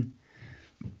 and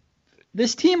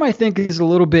this team I think is a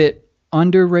little bit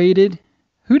underrated.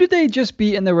 Who did they just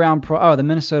beat in the round? The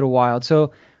Minnesota Wild.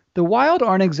 So the Wild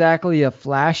aren't exactly a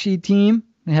flashy team.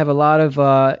 They have a lot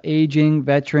of aging,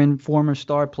 veteran, former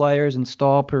star players in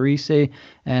Stahl, Parise,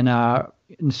 and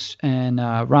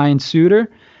Ryan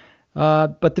Suter.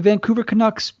 But the Vancouver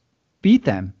Canucks beat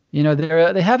them. You know,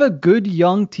 they have a good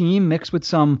young team mixed with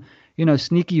some,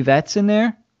 sneaky vets in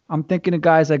there. I'm thinking of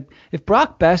guys like if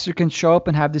Brock Besser can show up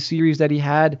and have the series that he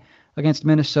had against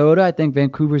Minnesota, I think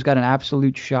Vancouver's got an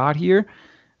absolute shot here.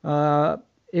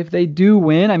 If they do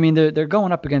win, I mean, they're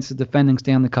going up against the defending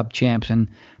Stanley Cup champs, and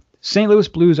St. Louis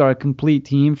Blues are a complete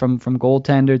team from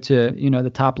goaltender to the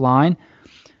top line.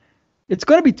 It's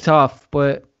going to be tough,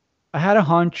 but I had a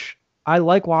hunch. I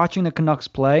like watching the Canucks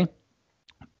play.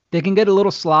 They can get a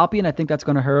little sloppy, and I think that's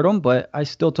going to hurt them, but I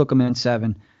still took them in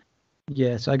 7.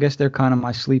 Yeah, so I guess they're kind of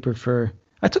my sleeper for...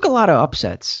 I took a lot of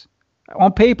upsets.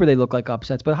 On paper, they look like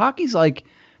upsets, but hockey's like...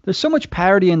 There's so much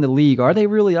parity in the league. Are they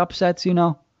really upsets, It's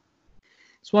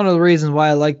one of the reasons why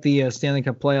I like the Stanley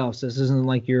Cup playoffs. This isn't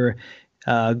like your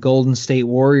Golden State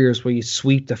Warriors where you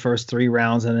sweep the first 3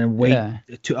 rounds and then wait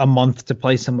a month to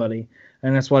play somebody.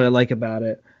 And that's what I like about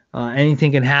it.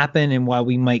 Anything can happen, and while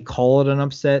we might call it an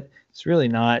upset, it's really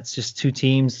not. It's just 2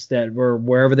 teams that were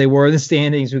wherever they were in the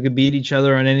standings who could beat each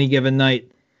other on any given night.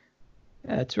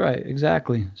 Yeah, that's right.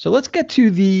 Exactly. So let's get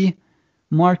to the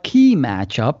marquee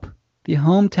matchup. The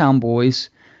hometown boys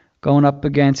going up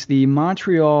against the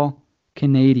Montreal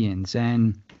Canadiens.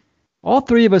 And all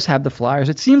 3 of us have the Flyers.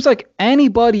 It seems like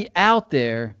anybody out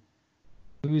there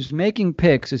who's making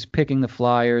picks is picking the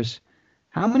Flyers.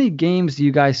 How many games do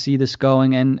you guys see this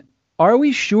going? And are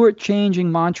we shortchanging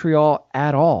Montreal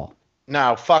at all?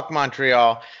 No, fuck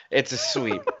Montreal. It's a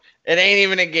sweep. It ain't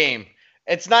even a game.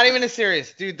 It's not even a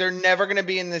series. Dude, they're never going to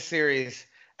be in this series.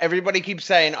 Everybody keeps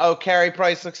saying, oh, Carey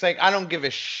Price looks like... I don't give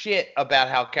a shit about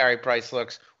how Carey Price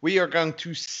looks. We are going to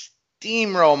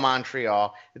steamroll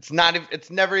Montreal. It's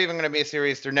never even going to be a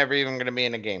series. They're never even going to be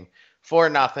in a game.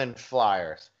 4-0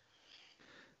 Flyers.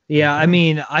 Yeah, I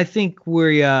mean, I think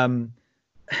we're...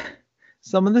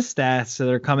 some of the stats that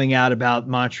are coming out about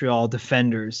Montreal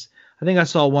defenders. I think I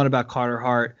saw one about Carter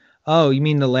Hart. Oh, you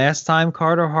mean the last time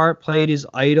Carter Hart played his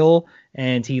idol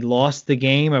and he lost the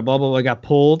game or blah, blah, blah, got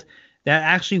pulled? That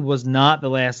actually was not the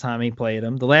last time he played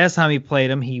him. The last time he played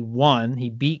him, he won.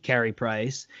 He beat Carey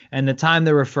Price. And the time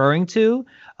they're referring to,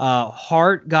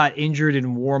 Hart got injured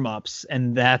in warm-ups,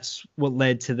 and that's what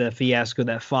led to the fiasco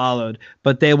that followed.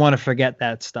 But they want to forget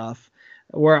that stuff.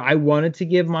 Where I wanted to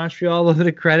give Montreal a little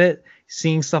bit of credit,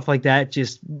 seeing stuff like that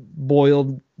just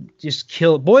boiled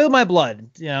my blood.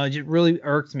 It just really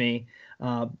irked me.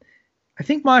 I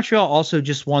think Montreal also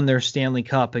just won their Stanley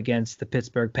Cup against the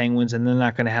Pittsburgh Penguins, and they're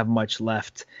not going to have much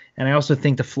left. And I also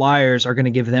think the Flyers are going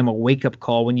to give them a wake-up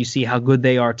call when you see how good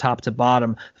they are top to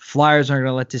bottom. The Flyers aren't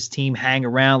going to let this team hang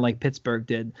around like Pittsburgh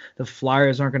did. The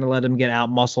Flyers aren't going to let them get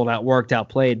out-muscled, out-worked,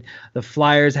 outplayed. The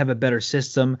Flyers have a better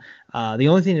system. The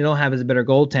only thing they don't have is a better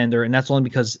goaltender, and that's only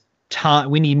because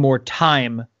we need more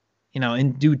time.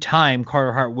 In due time,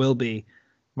 Carter Hart will be.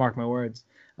 Mark my words.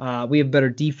 We have better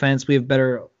defense. We have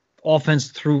better offense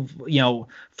through,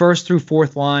 first through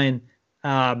fourth line.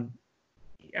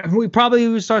 We probably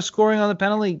would start scoring on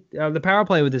the power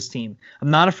play with this team. I'm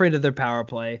not afraid of their power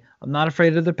play. I'm not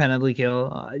afraid of their penalty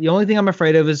kill. The only thing I'm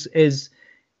afraid of is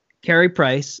Carey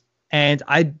Price. And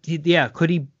could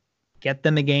he get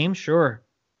them a game? Sure.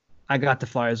 I got the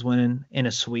Flyers winning in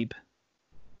a sweep.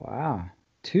 Wow.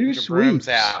 2 sweeps.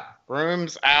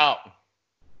 Brooms out.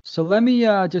 So let me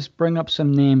just bring up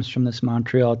some names from this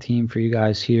Montreal team for you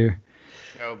guys here.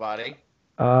 Nobody.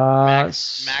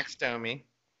 Max Domi.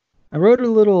 I wrote a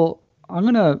little. I'm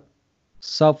gonna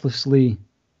selfishly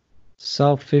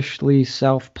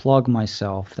self-plug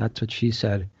myself. That's what she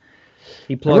said.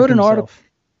 He plugged himself.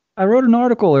 I wrote an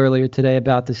article earlier today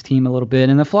about this team a little bit,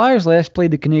 and the Flyers last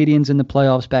played the Canadiens in the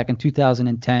playoffs back in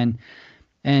 2010,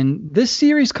 and this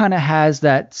series kind of has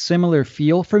that similar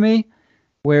feel for me.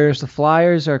 Whereas the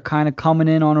Flyers are kind of coming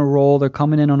in on a roll, they're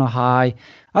coming in on a high.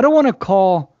 I don't want to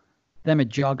call them a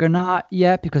juggernaut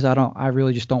yet because I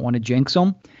really just don't want to jinx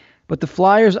them. But the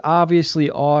Flyers obviously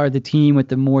are the team with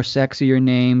the more sexier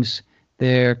names.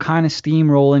 They're kind of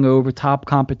steamrolling over top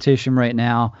competition right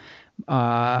now.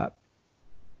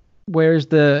 Whereas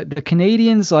the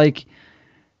Canadiens, like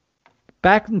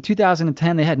back in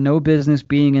 2010, they had no business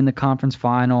being in the conference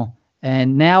final.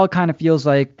 And now it kind of feels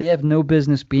like they have no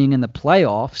business being in the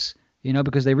playoffs,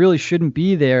 because they really shouldn't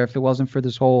be there if it wasn't for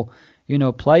this whole,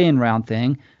 play-in round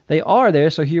thing. They are there,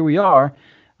 so here we are.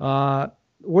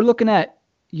 We're looking at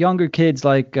younger kids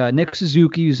like Nick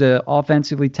Suzuki, who's an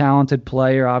offensively talented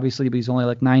player, obviously, but he's only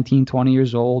like 19, 20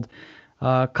 years old.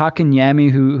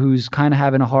 Kotkaniemi, who's kind of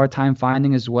having a hard time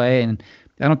finding his way, and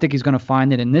I don't think he's going to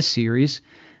find it in this series.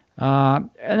 And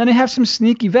then they have some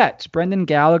sneaky vets. Brendan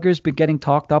Gallagher's been getting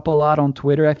talked up a lot on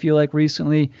Twitter, I feel like,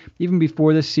 recently, even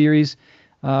before this series.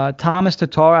 Thomas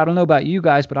Tatar, I don't know about you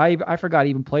guys, but I forgot he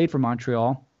even played for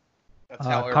Montreal. That's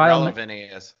how irrelevant he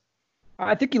is.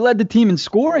 I think he led the team in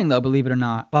scoring, though, believe it or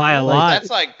not. By a lot.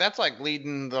 That's like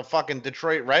leading the fucking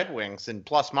Detroit Red Wings in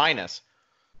plus minus.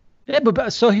 Yeah,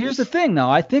 but so here's the thing,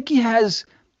 though. I think he has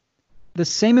the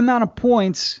same amount of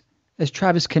points as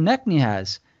Travis Konechny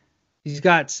has. He's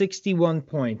got 61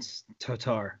 points,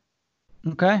 Tatar.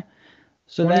 Okay.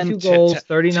 So 22 goals,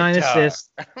 39 assists.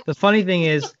 The funny thing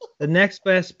is, the next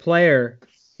best player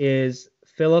is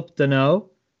Philip Deneau.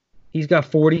 He's got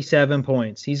 47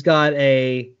 points. He's got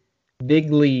a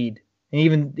big lead.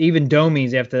 And even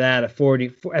Domi's after that at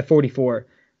 44.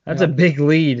 That's a big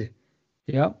lead.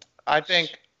 Yep. I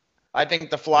think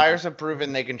the Flyers have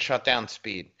proven they can shut down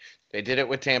speed. They did it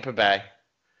with Tampa Bay.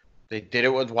 They did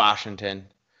it with Washington.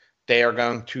 They are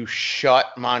going to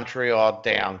shut Montreal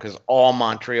down because all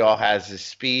Montreal has is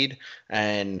speed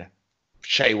and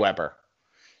Shea Weber.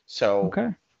 So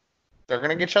they're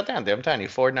going to get shut down. I'm telling you,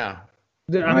 4-0.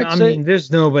 I mean,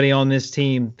 there's nobody on this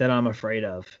team that I'm afraid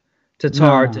of.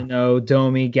 Tatar, Deneau,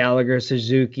 Domi, Gallagher,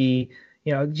 Suzuki.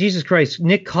 You know, Jesus Christ,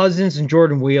 Nick Cousins and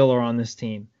Jordan Wheel are on this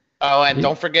team. Oh, and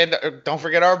don't forget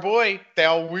our boy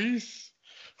Dale Weiss.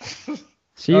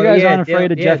 So you guys aren't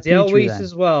afraid of Jeff Dale Petrie, Weiss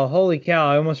as well. Holy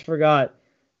cow! I almost forgot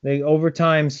the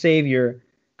overtime savior.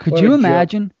 Could you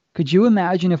imagine? Could you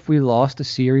imagine if we lost a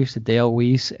series to Dale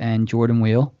Weiss and Jordan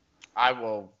Wheel? I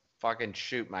will fucking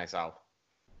shoot myself,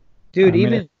 dude.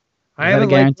 I haven't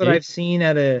liked what I've seen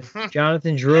out of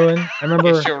Jonathan Drouin. I remember.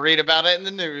 You should read about it in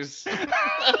the news.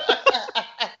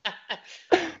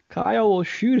 Kyle will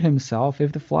shoot himself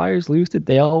if the Flyers lose to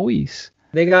Dale Weiss.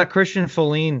 They got Christian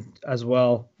Folin as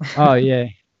well. Oh, yeah.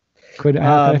 How could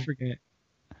I forget?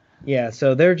 Yeah,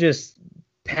 so they're just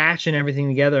patching everything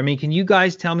together. I mean, can you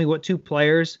guys tell me what two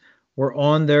players were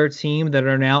on their team that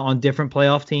are now on different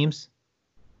playoff teams?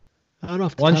 I don't know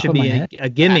if one should be a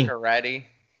gimme. Already.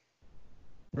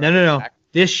 No.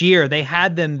 This year. They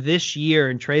had them this year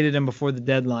and traded them before the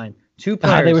deadline. Two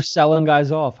players. They were selling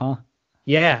guys off, huh?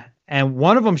 Yeah, and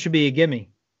one of them should be a gimme.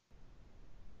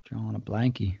 Drawing a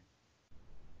blankie.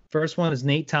 First one is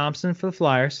Nate Thompson for the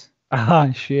Flyers. Ah,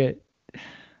 shit.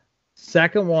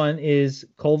 Second one is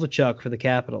Kovalchuk for the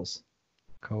Capitals.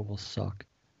 Cole will suck.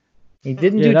 He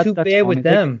didn't do too bad with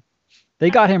them. They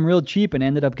got him real cheap and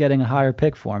ended up getting a higher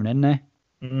pick for him, didn't they?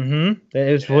 Mm-hmm.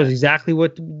 It was exactly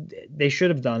what they should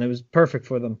have done. It was perfect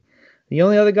for them. The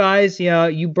only other guys,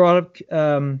 you brought up.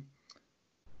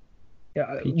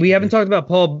 We haven't talked about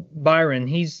Paul Byron.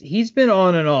 He's been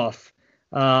on and off.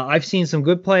 I've seen some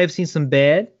good play. I've seen some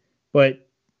bad, but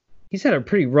he's had a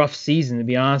pretty rough season, to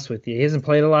be honest with you. He hasn't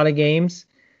played a lot of games,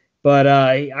 but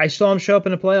I saw him show up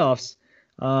in the playoffs.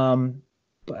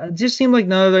 But it just seemed like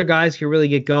none of their guys could really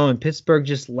get going. Pittsburgh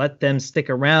just let them stick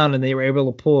around, and they were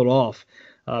able to pull it off.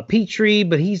 Petrie,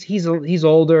 but he's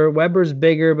older. Weber's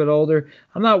bigger but older.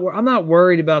 I'm not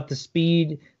worried about the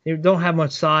speed. They don't have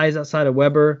much size outside of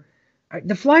Weber.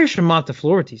 The Flyers should mop the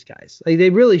floor with these guys. They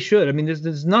really should. I mean,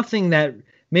 there's nothing that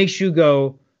makes you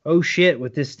go, oh shit,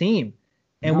 with this team.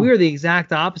 And we are the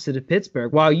exact opposite of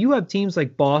Pittsburgh. While you have teams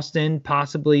like Boston,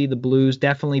 possibly the Blues,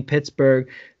 definitely Pittsburgh.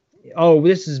 Oh,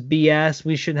 this is BS.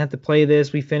 We shouldn't have to play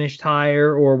this. We finished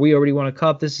higher, or we already won a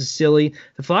cup. This is silly.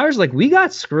 The Flyers, we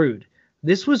got screwed.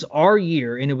 This was our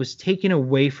year, and it was taken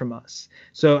away from us.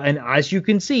 So, and as you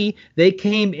can see, they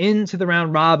came into the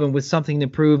round robin with something to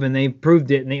prove, and they proved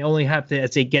it, and they only have to,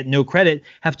 as they get no credit,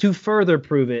 have to further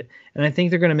prove it. And I think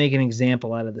they're going to make an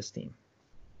example out of this team.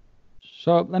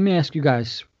 So let me ask you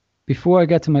guys, before I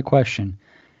get to my question,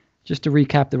 just to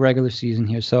recap the regular season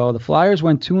here. So the Flyers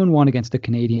went 2-1 against the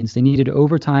Canadiens. They needed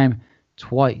overtime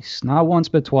twice, not once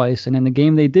but twice. And in the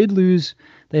game they did lose,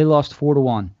 they lost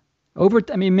 4-1.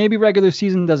 Maybe regular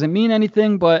season doesn't mean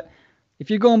anything, but if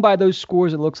you're going by those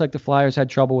scores, it looks like the Flyers had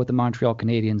trouble with the Montreal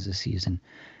Canadiens this season.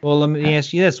 Well, let me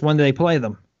ask you this: when did they play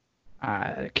them?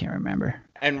 I can't remember.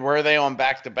 And were they on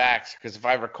back-to-backs? Because if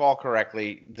I recall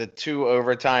correctly, the two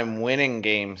overtime winning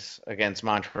games against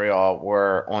Montreal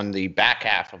were on the back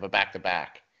half of a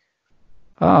back-to-back.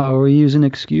 Oh, are we using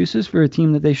excuses for a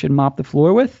team that they should mop the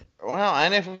floor with? Well,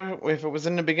 and if it was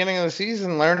in the beginning of the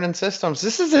season, learning systems,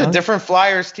 this is a different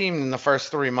Flyers team than the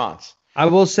first 3 months. I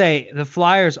will say the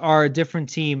Flyers are a different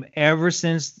team ever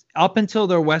since, up until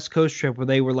their West Coast trip where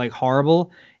they were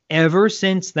horrible. Ever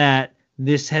since that,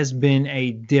 this has been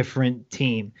a different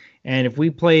team. And if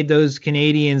we played those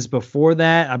Canadians before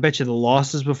that, I bet you the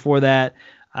losses before that,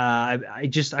 I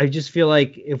just feel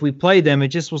like if we played them, it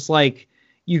just was like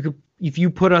if you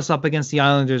put us up against the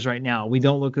Islanders right now, we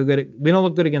don't look good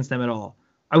against them at all.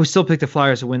 I would still pick the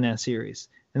Flyers to win that series,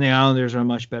 and the Islanders are a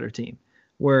much better team.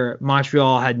 Where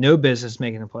Montreal had no business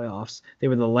making the playoffs. They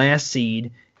were the last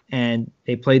seed, and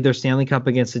they played their Stanley Cup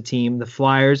against the team. The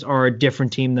Flyers are a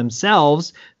different team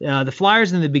themselves. The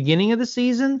Flyers in the beginning of the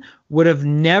season would have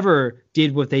never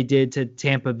did what they did to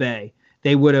Tampa Bay.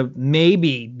 they would have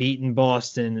maybe beaten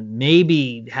Boston,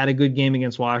 maybe had a good game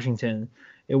against Washington.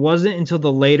 It wasn't until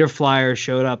the later Flyers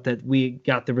showed up that we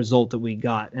got the result that we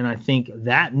got. And I think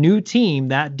that new team,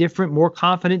 that different, more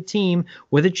confident team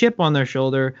with a chip on their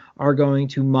shoulder, are going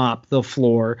to mop the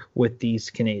floor with these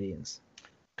Canadians.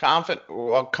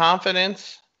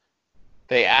 Confidence.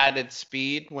 They added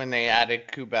speed when they added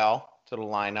Kubel to the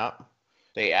lineup.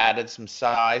 They added some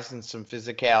size and some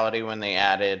physicality when they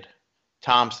added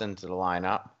Thompson to the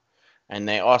lineup. And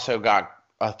they also got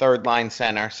a third-line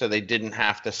center, so they didn't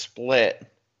have to split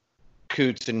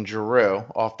Coots and Giroux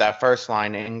off that first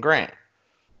line in Grant.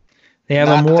 They have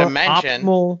a more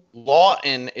optimal...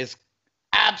 Lawton is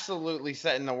absolutely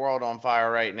setting the world on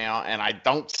fire right now, and I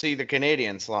don't see the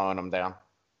Canadians slowing them down.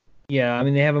 Yeah, I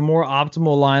mean, they have a more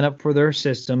optimal lineup for their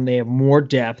system. They have more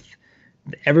depth.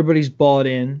 Everybody's bought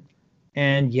in.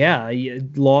 And, yeah,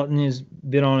 Lawton has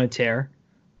been on a tear.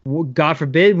 God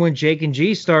forbid when Jake and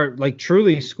G start, like,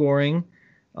 truly scoring,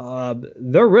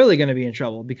 they're really going to be in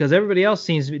trouble because everybody else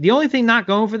seems to be. The only thing not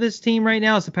going for this team right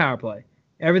now is the power play.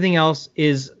 Everything else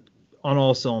is on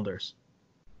all cylinders.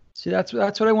 See, that's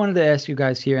what I wanted to ask you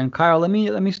guys here. And Kyle, let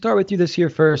me start with you this year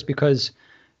first because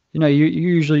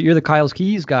you're the Kyle's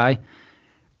Keys guy.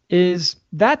 Is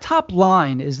that top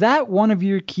line, is that one of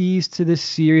your keys to this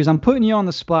series? I'm putting you on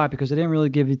the spot because I didn't really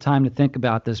give you time to think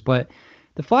about this, but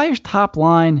the Flyers top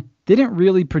line didn't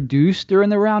really produce during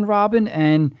the round robin,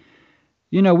 and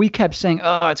we kept saying,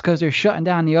 it's because they're shutting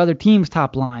down the other team's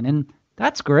top line, and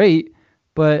that's great,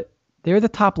 but they're the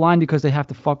top line because they have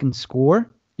to fucking score,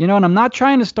 and I'm not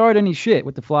trying to start any shit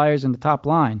with the Flyers and the top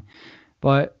line,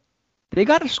 but they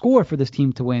got to score for this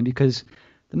team to win because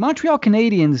the Montreal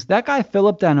Canadiens, that guy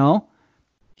Philip Danault,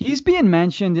 he's being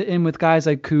mentioned in with guys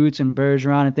like Coots and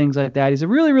Bergeron and things like that. He's a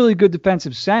really, really good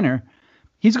defensive center.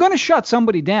 He's going to shut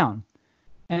somebody down.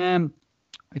 And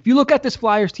if you look at this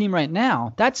Flyers team right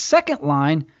now, that second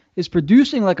line is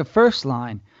producing like a first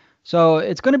line. So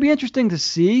it's going to be interesting to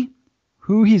see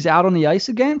who he's out on the ice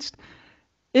against.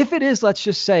 If it is, let's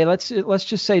just say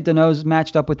Danault's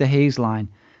matched up with the Hayes line.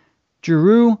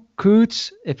 Giroux,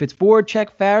 Coots, if it's Voracek,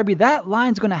 Farabee, that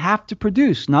line's going to have to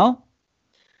produce, no?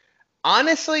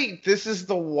 Honestly, this is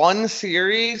the one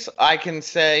series I can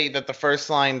say that the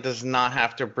first line does not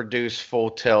have to produce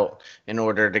full tilt in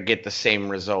order to get the same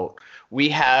result. We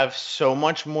have so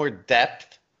much more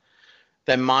depth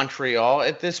than Montreal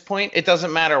at this point. It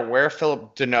doesn't matter where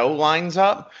Philip Danault lines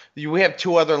up. We have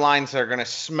two other lines that are going to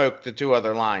smoke the two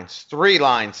other lines. Three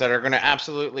lines that are going to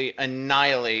absolutely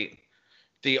annihilate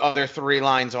the other three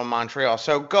lines on Montreal.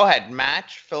 So go ahead,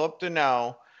 match Philip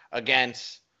Danault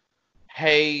against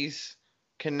Hayes,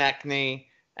 Konechny,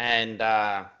 and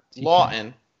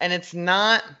Lawton, and it's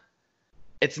not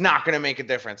going to make a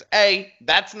difference.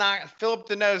 Philip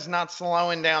Danault's not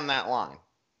slowing down that line.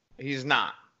 He's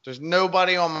not. There's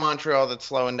nobody on Montreal that's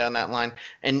slowing down that line,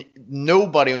 and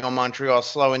nobody on Montreal is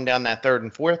slowing down that third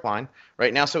and fourth line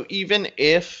right now. So even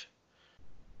if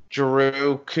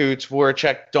Giroux, Coots,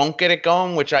 Voracek don't get it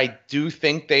going, which I do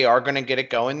think they are going to get it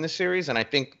going this series, and I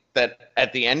think that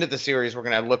at the end of the series we're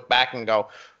going to look back and go,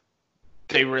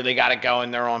 they really got it going.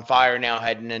 They're on fire now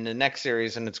heading into the next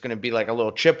series, and it's going to be like a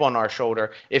little chip on our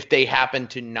shoulder. If they happen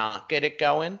to not get it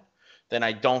going, then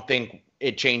I don't think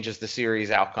it changes the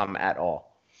series outcome at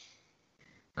all.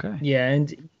 Okay. Yeah,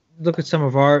 and look at some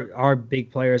of our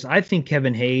big players. I think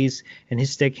Kevin Hayes and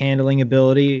his stick handling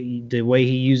ability, the way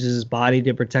he uses his body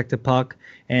to protect the puck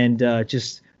and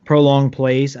just prolonged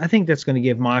plays, I think that's going to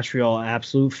give Montreal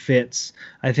absolute fits.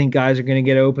 I think guys are going to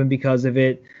get open because of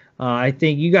it. I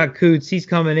think you got Coots. He's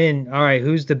coming in. All right,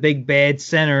 who's the big bad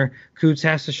center? Coots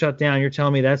has to shut down. You're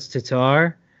telling me that's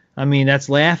Tatar? I mean, that's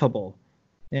laughable.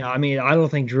 I don't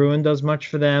think Drouin does much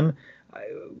for them.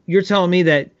 You're telling me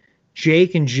that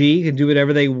Jake and G can do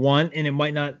whatever they want, and it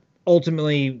might not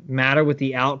ultimately matter with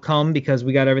the outcome because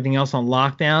we got everything else on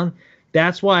lockdown.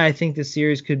 That's why I think this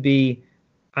series could be,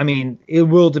 it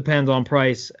will depend on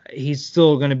Price. He's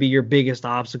still going to be your biggest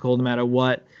obstacle no matter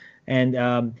what. And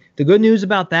the good news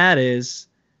about that is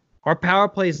our power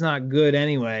play is not good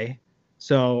anyway.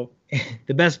 So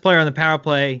the best player on the power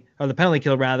play, or the penalty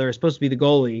kill rather, is supposed to be the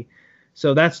goalie.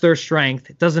 So that's their strength.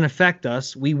 It doesn't affect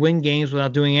us. We win games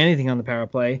without doing anything on the power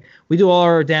play. We do all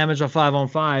our damage on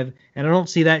 5-on-5, and I don't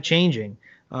see that changing.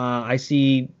 I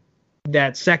see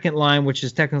that second line, which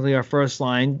is technically our first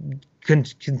line,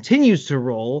 continues to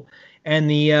roll, and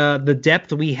the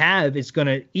depth we have is going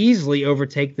to easily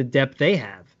overtake the depth they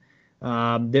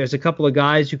have. There's a couple of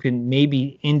guys who can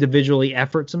maybe individually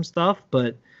effort some stuff,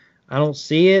 but I don't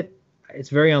see it. It's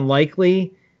very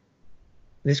unlikely.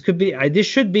 This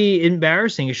should be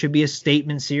embarrassing. It should be a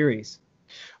statement series.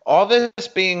 All this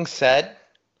being said,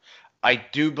 I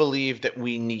do believe that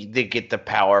we need to get the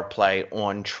power play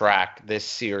on track this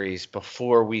series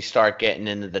before we start getting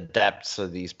into the depths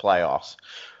of these playoffs.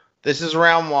 This is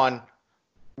round one.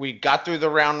 We got through the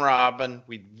round robin.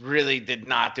 We really did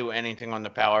not do anything on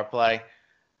the power play.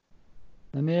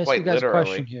 Let me ask you guys a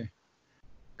question here,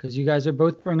 because you guys are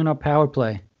both bringing up power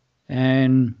play.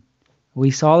 And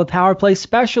we saw the power play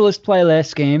specialist play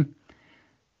last game.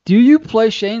 Do you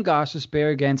play Shane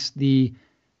Gostisbehere against the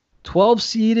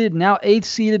 12-seeded, now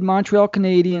 8-seeded Montreal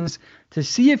Canadiens to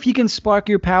see if he can spark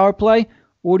your power play?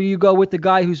 Or do you go with the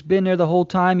guy who's been there the whole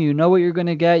time? You know what you're going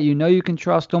to get. You know you can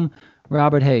trust him,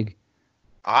 Robert Hägg.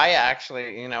 I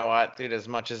actually, you know what, dude, as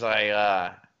much as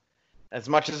I'm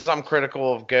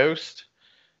critical of Ghost,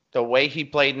 the way he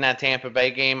played in that Tampa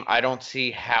Bay game, I don't see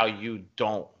how you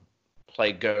don't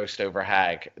play Ghost over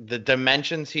Hägg. The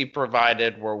dimensions he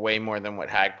provided were way more than what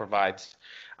Hägg provides.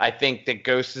 I think that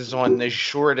Ghost is on the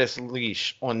shortest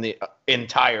leash on the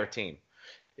entire team.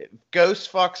 If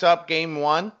Ghost fucks up game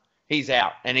one, he's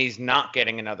out, and he's not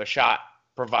getting another shot,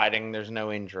 providing there's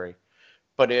no injury.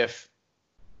 But if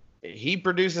he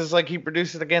produces like he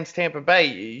produces against Tampa Bay,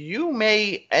 you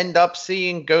may end up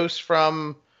seeing Ghost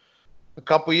from a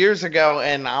couple years ago,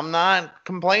 and I'm not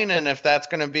complaining if that's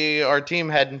going to be our team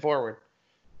heading forward.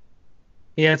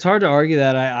 Yeah, it's hard to argue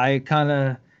that. I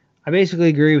basically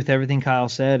agree with everything Kyle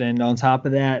said, and on top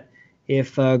of that,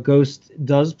 if Ghost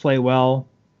does play well,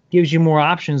 gives you more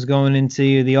options going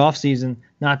into the offseason.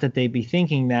 Not that they'd be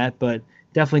thinking that, but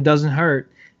definitely doesn't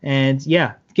hurt. And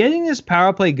yeah, getting this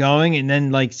power play going, and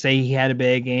then like say he had a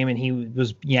bad game and he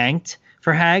was yanked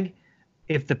for Hägg.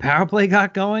 If the power play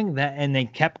got going and they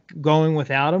kept going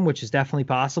without him, which is definitely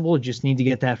possible, just need to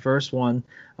get that first one.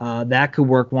 That could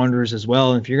work wonders as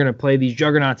well. And if you're going to play these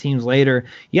juggernaut teams later,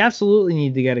 you absolutely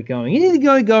need to get it going. You need to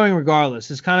get it going regardless.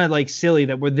 It's kind of like silly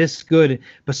that we're this good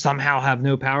but somehow have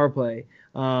no power play.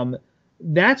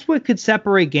 That's what could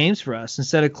separate games for us.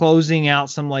 Instead of closing out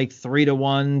some like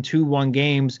 3-1, 2-1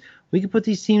 games, we could put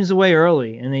these teams away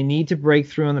early, and they need to break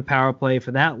through on the power play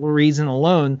for that reason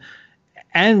alone.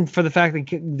 And for the fact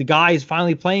that the guy is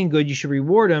finally playing good, you should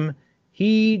reward him.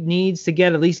 He needs to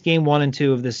get at least game 1 and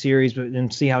 2 of this series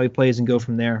and see how he plays and go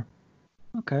from there.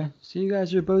 Okay. So you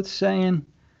guys are both saying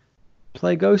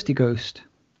play Ghosty Ghost.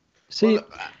 See, well,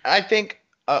 I think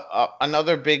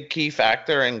another big key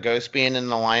factor in Ghost being in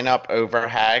the lineup over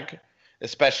Hägg,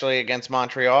 especially against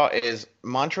Montreal, is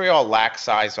Montreal lacks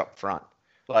size up front.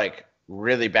 Like,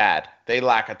 really bad. They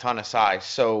lack a ton of size.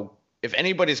 So if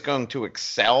anybody's going to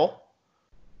excel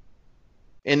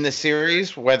in the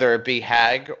series, whether it be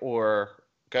Hägg or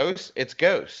Ghost, it's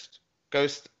Ghost.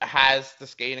 Ghost has the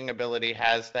skating ability,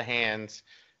 has the hands,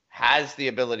 has the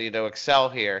ability to excel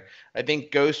here. I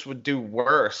think Ghost would do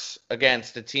worse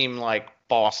against a team like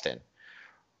Boston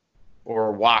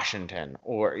or Washington,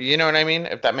 or you know what I mean?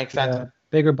 If that makes sense.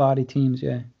 Bigger body teams,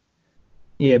 yeah.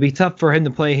 Yeah, it'd be tough for him to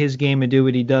play his game and do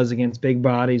what he does against big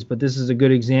bodies, but this is a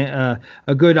good a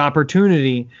good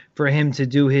opportunity for him to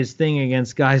do his thing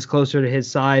against guys closer to his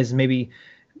size, and maybe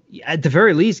at the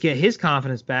very least get his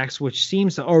confidence back, which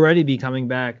seems to already be coming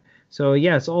back. So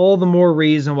yeah, it's all the more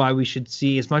reason why we should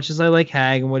see, as much as I like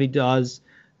Hägg and what he does,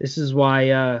 this is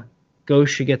why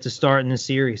Ghost should get to start in this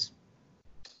series.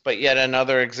 But yet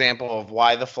another example of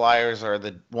why the Flyers are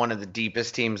one of the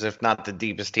deepest teams, if not the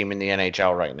deepest team in the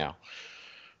NHL right now.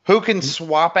 Who can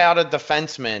swap out a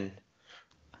defenseman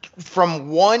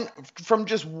from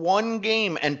just one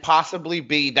game and possibly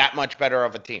be that much better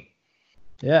of a team?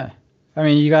 Yeah. I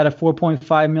mean, you got a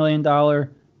 $4.5 million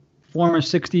former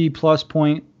 60-plus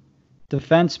point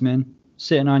defenseman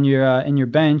sitting on your in your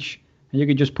bench, and you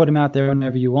could just put him out there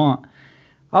whenever you want.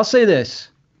 I'll say this.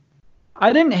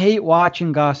 I didn't hate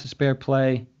watching Gostisbehere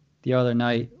play the other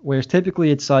night, whereas typically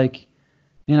it's like,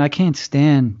 man, I can't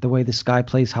stand the way this guy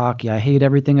plays hockey. I hate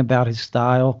everything about his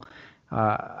style.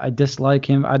 I dislike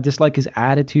him. I dislike his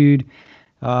attitude.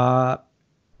 I'm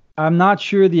not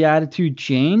sure the attitude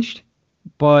changed,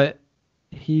 but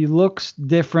he looks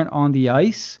different on the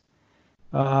ice.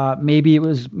 Maybe a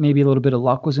little bit of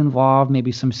luck was involved.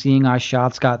 Maybe some seeing eye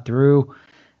shots got through.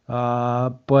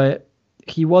 But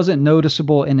he wasn't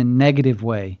noticeable in a negative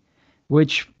way,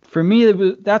 which for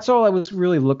me, that's all I was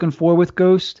really looking for with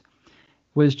Ghost.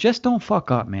 Was just don't fuck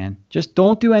up, man. Just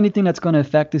don't do anything that's going to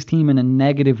affect this team in a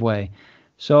negative way.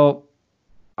 So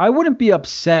I wouldn't be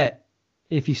upset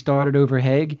if he started over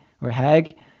Hägg.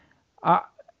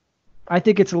 I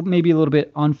think it's maybe a little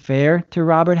bit unfair to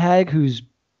Robert Hägg, who's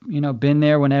been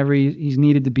there whenever he's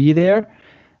needed to be there.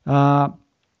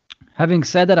 Having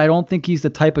said that, I don't think he's the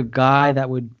type of guy that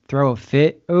would throw a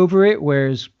fit over it,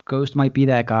 whereas Ghost might be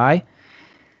that guy.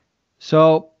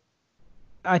 So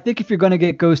I think if you're going to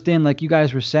get Ghost in, like you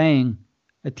guys were saying,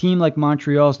 a team like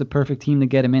Montreal is the perfect team to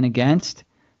get him in against,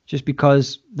 just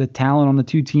because the talent on the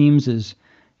two teams is,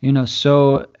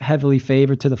 so heavily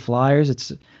favored to the Flyers.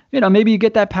 It's, maybe you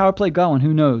get that power play going.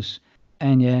 Who knows?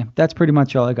 And yeah, that's pretty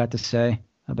much all I got to say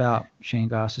about Shane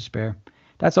Gostisbehere.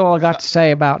 That's all I got to say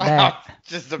about that.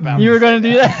 Just about. You were going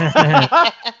to do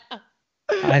that?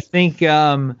 I think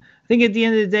at the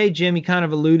end of the day, Jim, you kind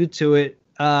of alluded to it.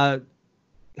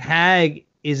 Hag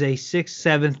is a 6th,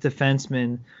 7th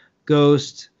defenseman.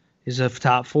 Ghost is a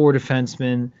top 4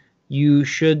 defenseman. You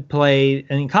should play,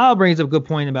 and Kyle brings up a good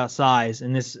point about size,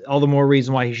 and this all the more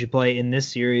reason why he should play in this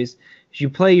series. Is you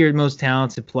play your most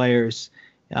talented players.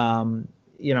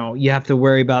 You have to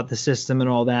worry about the system and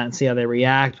all that and see how they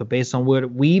react. But based on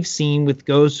what we've seen with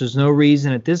Ghost, there's no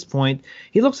reason at this point.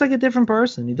 He looks like a different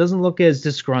person. He doesn't look as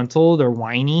disgruntled or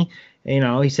whiny.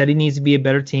 He said he needs to be a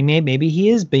better teammate. Maybe he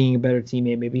is being a better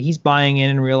teammate. Maybe he's buying in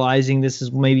and realizing this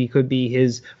is maybe could be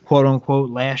his quote unquote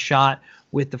last shot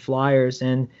with the Flyers.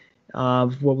 And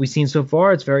what we've seen so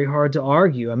far, it's very hard to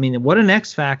argue. I mean, what an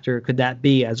X factor could that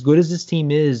be? As good as this team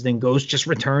is, then Ghost just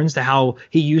returns to how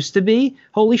he used to be.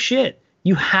 Holy shit.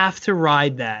 You have to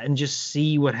ride that and just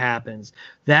see what happens.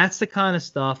 That's the kind of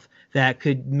stuff that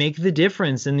could make the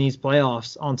difference in these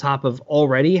playoffs on top of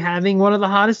already having one of the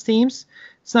hottest teams.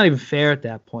 It's not even fair at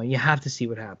that point. You have to see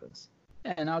what happens.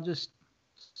 And I'll just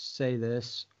say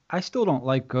this. I still don't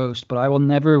like Ghost, but I will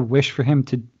never wish for him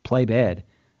to play bad.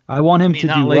 I want him to do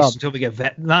well. Not least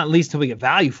until we get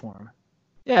value for him.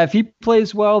 Yeah, if he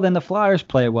plays well, then the Flyers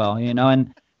play well,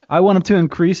 and I want him to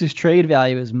increase his trade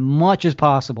value as much as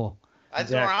possible. That's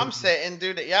where I'm sitting,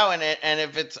 dude. Yo, and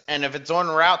if it's on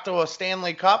route to a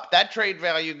Stanley Cup, that trade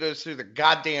value goes through the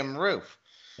goddamn roof.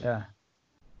 Yeah.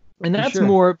 And that's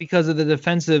more because of the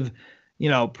defensive,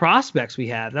 prospects we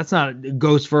have. That's not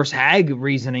Ghost versus Hag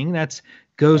reasoning. That's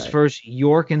Ghost versus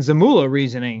York and Zamula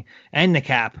reasoning and the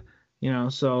cap.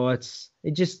 So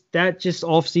that just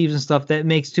off-season stuff that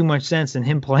makes too much sense. And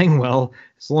him playing well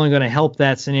is only going to help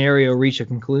that scenario reach a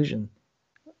conclusion.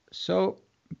 So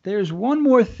there's one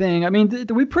more thing. I mean,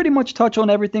 did we pretty much touch on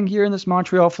everything here in this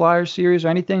Montreal Flyers series or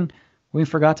anything we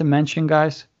forgot to mention,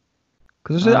 guys?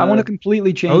 Because I want to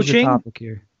completely change the topic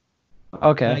here.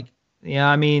 Okay.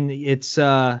 I mean, it's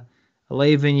Alain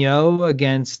Vigneault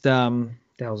against, what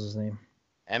the hell's his name?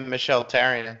 And Michel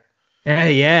Therrien.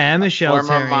 Yeah, and Michel Therrien.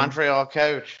 Former Montreal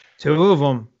coach. 2 of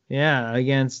them. Yeah,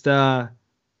 against, what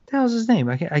the hell's his name?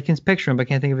 I can picture him, but I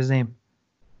can't think of his name.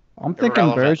 I'm thinking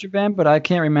Bergevin, but I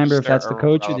can't remember if that's the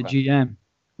coach or the GM.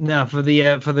 No, for the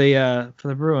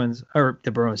Bruins or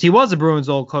the Bruins. He was the Bruins'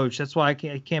 old coach. That's why I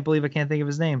can't believe I can't think of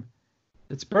his name.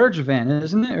 It's Bergevin,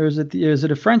 isn't it? Or is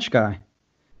it a French guy?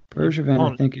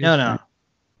 Bergevin, I think. No.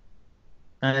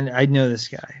 And I know this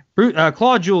guy.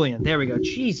 Claude Julien. There we go.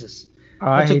 Jesus.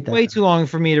 I hate took that. Way too long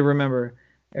for me to remember.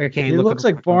 Okay, he looks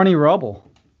like Barney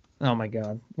Rubble. Oh, my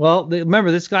God. Well,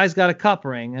 remember, this guy's got a cup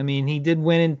ring. I mean, he did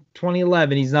win in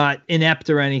 2011. He's not inept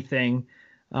or anything.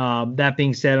 That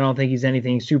being said, I don't think he's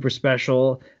anything super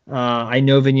special. I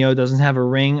know Vigneault doesn't have a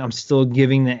ring. I'm still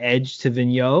giving the edge to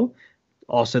Vigneault,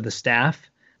 also the staff.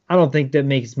 I don't think that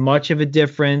makes much of a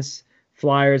difference.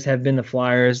 Flyers have been the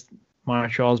Flyers.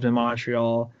 Montreal's been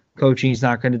Montreal. Coaching's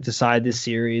not going to decide this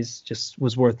series. Just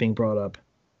was worth being brought up.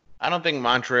 I don't think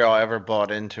Montreal ever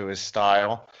bought into his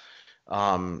style.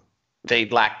 They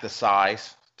lack the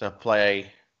size to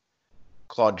play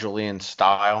Claude Julien's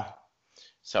style.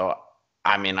 So,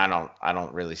 I mean, I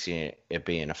don't really see it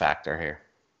being a factor here.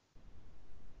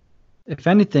 If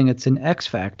anything, it's an X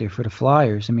factor for the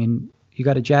Flyers. I mean, you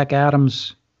got a Jack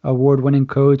Adams award-winning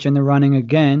coach in the running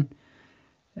again,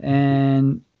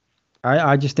 and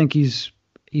I just think I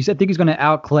think he's going to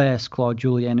outclass Claude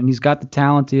Julien, and he's got the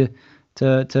talent to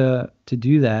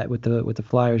do that with the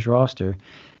Flyers roster.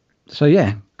 So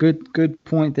yeah, good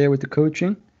point there with the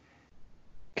coaching.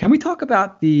 Can we talk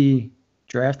about the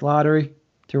draft lottery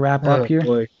to wrap up here?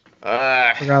 Boy.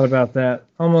 Forgot about that.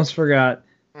 Almost forgot.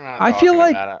 I feel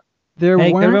like there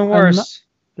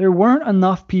weren't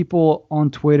enough people on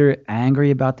Twitter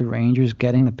angry about the Rangers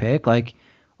getting the pick. Like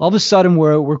all of a sudden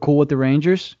we're cool with the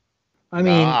Rangers. I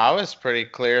mean, I was pretty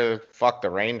clear. Fuck the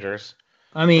Rangers.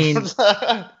 I mean,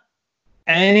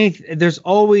 there's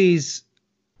always,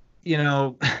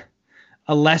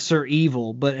 a lesser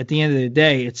evil, but at the end of the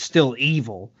day, it's still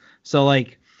evil. So,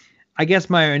 like, I guess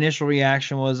my initial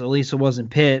reaction was at least it wasn't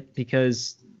Pitt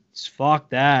because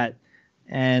fuck that.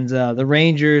 And the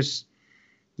Rangers,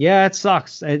 yeah, it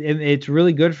sucks. It's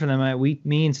really good for them.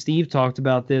 Me and Steve talked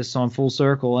about this on Full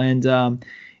Circle, and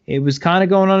it was kind of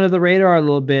going under the radar a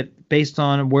little bit. based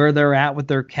on where they're at with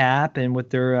their cap and with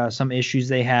their some issues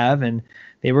they have, and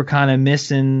they were kind of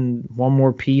missing one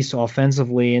more piece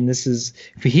offensively. And this is,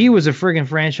 if he was a friggin'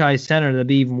 franchise center, that'd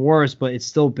be even worse, but it's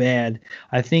still bad.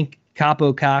 I think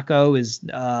Kaapo Kakko is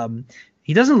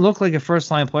he doesn't look like a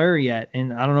first-line player yet,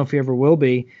 and I don't know if he ever will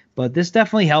be, but this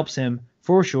definitely helps him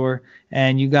for sure.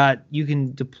 And you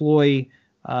can deploy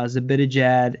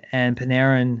Zibanejad and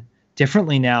Panarin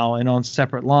differently now and on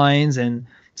separate lines, and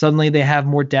suddenly they have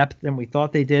more depth than we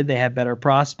thought they did. They have better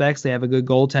prospects. They have a good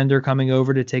goaltender coming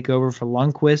over to take over for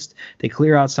Lundqvist. They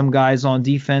clear out some guys on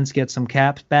defense, get some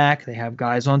caps back. They have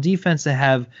guys on defense that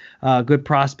have good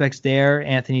prospects there.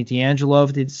 Anthony DeAngelo,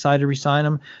 if they decide to resign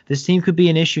him. This team could be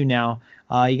an issue now.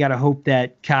 You got to hope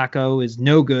that Kakko is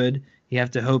no good. You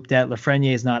have to hope that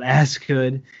Lafreniere is not as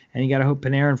good. And you got to hope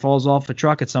Panarin falls off the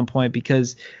truck at some point,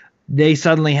 because they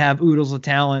suddenly have oodles of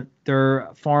talent. Their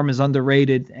farm is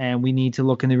underrated, and we need to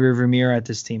look in the rearview mirror at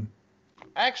this team.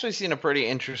 I actually seen a pretty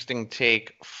interesting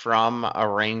take from a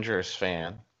Rangers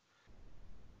fan.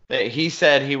 That he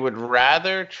said he would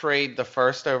rather trade the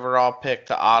first overall pick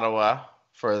to Ottawa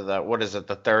for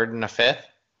the third and the fifth?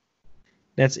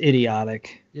 That's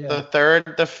idiotic. Yeah. The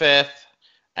third, the fifth,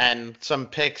 and some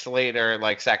picks later,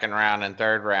 like second round and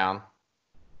third round.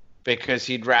 Because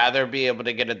he'd rather be able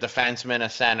to get a defenseman, a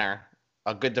center,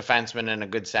 a good defenseman, and a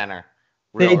good center.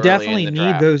 They definitely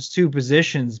need those two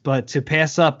positions, but to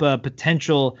pass up a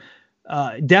potential,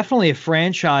 definitely a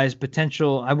franchise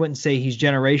potential, I wouldn't say he's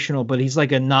generational, but he's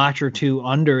like a notch or two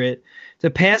under it. To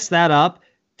pass that up,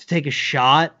 to take a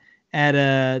shot at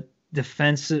a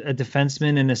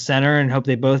defenseman and a center and hope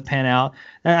they both pan out.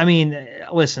 I mean,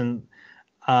 listen.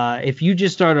 If you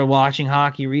just started watching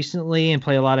hockey recently and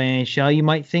play a lot of NHL, you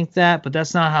might think that, but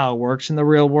that's not how it works in the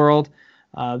real world.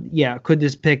 Could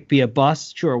this pick be a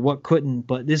bust? Sure, what couldn't?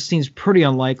 But this seems pretty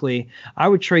unlikely. I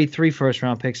would trade 3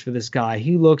 first-round picks for this guy.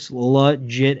 He looks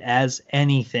legit as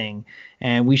anything,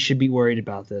 and we should be worried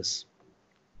about this.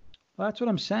 Well, that's what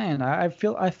I'm saying. I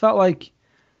felt like,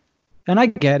 and I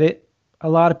get it. A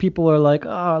lot of people are like,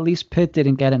 oh, at least Pitt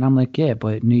didn't get it. And I'm like, yeah,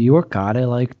 but New York got it.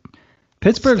 Like,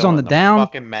 Pittsburgh's on the down.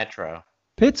 Fucking Metro.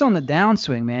 Pitt's on the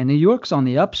downswing, man. New York's on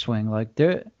the upswing. Like,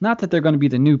 they're not that they're going to be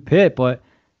the new Pitt, but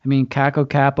I mean, Kakko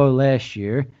Kaapo last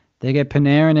year. They get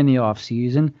Panarin in the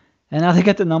offseason, and now they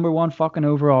get the number 1 fucking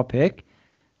overall pick.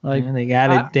 Like, and they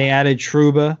added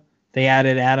Trouba. They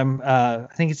added Adam. I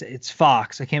think it's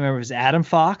Fox. I can't remember if it's Adam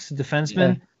Fox, a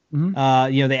defenseman. Yeah.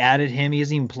 Mm-hmm. They added him. He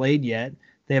hasn't even played yet.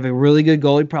 They have a really good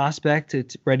goalie prospect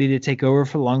ready to take over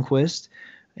for Lundqvist.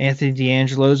 Anthony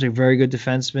DeAngelo is a very good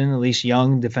defenseman, at least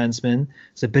young defenseman.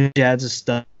 Zibanejad's a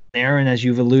stud there, and as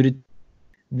you've alluded,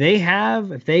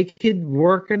 if they could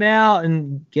work it out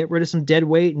and get rid of some dead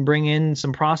weight and bring in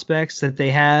some prospects that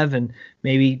they have and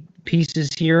maybe pieces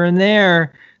here and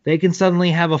there, they can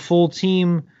suddenly have a full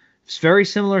team. It's very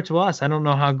similar to us. I don't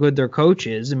know how good their coach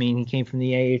is. I mean, he came from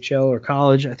the AHL or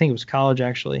college. I think it was college,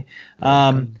 actually.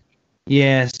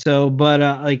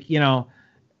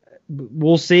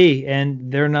 We'll see.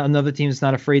 And they're not another team that's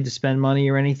not afraid to spend money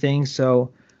or anything.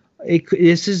 So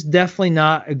this is definitely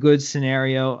not a good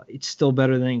scenario. It's still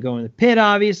better than going to Pitt,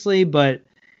 obviously, but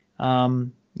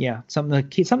something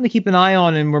to keep an eye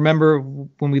on. And remember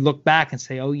when we look back and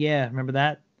say, oh yeah, remember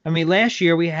that? I mean, last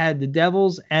year we had the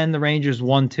Devils and the Rangers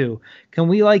 1-2. Can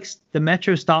we, like, the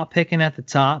Metro stop picking at the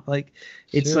top? Like,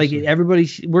 it's seriously. Like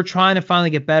we're trying to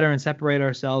finally get better and separate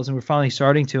ourselves, and we're finally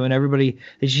starting to. And everybody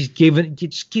is just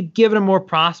keep giving them more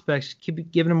prospects,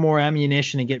 keep giving them more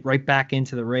ammunition, and get right back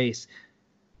into the race.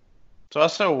 It's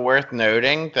also worth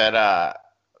noting that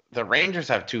the Rangers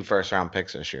have 2 first-round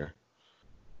picks this year.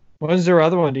 What is their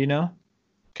other one? Do you know?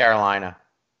 Carolina.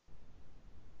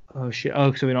 Oh shit!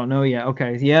 Oh, so we don't know yet.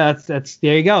 Okay, yeah, that's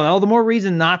there you go. All the more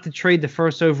reason not to trade the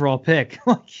first overall pick.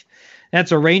 Like,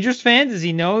 that's a Rangers fan. Does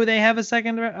he know they have a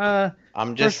second?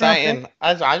 I'm just saying.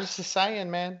 I was just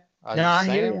saying, man. I was just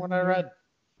saying what I read.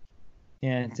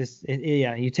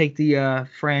 Yeah, you take the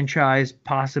franchise,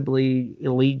 possibly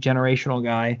elite generational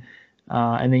guy,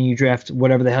 and then you draft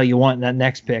whatever the hell you want in that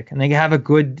next pick, and they have a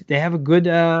good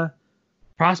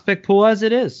prospect pool as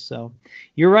it is. So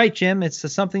you're right, Jim.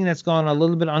 It's something that's gone a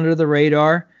little bit under the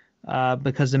radar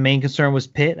because the main concern was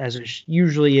Pitt, as it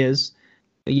usually is.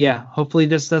 But yeah, hopefully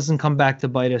this doesn't come back to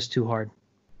bite us too hard.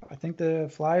 I think the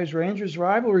Flyers-Rangers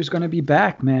rivalry is going to be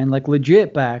back, man, like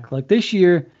legit back. Like this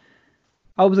year,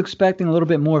 I was expecting a little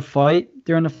bit more fight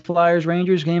during the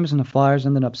Flyers-Rangers games, and the Flyers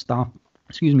ended up stomping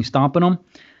them.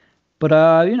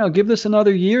 But, give this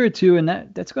another year or two, and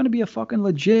that's going to be a fucking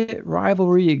legit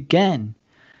rivalry again.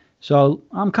 So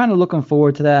I'm kind of looking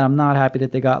forward to that. I'm not happy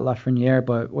that they got Lafreniere,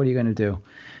 but what are you going to do?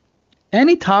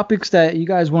 Any topics that you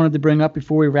guys wanted to bring up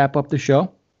before we wrap up the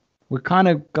show? We're kind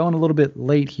of going a little bit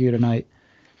late here tonight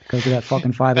because of that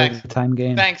fucking 5 overtime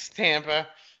game. Thanks, Tampa.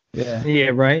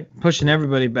 Yeah, right. Pushing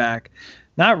everybody back.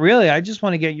 Not really. I just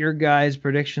want to get your guys'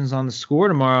 predictions on the score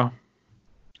tomorrow.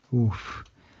 Oof.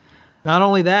 Not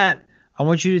only that, I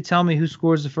want you to tell me who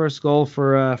scores the first goal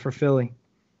for Philly.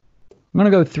 I'm gonna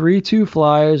go 3-2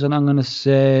 Flyers, and I'm gonna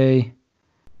say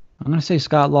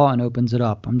Scott Lawton opens it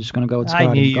up. I'm just gonna go with Scott.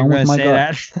 I knew you were gonna say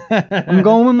that. I'm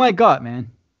going with my gut,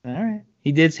 man. All right.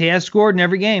 He has scored in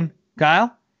every game.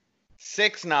 Kyle?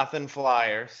 6-0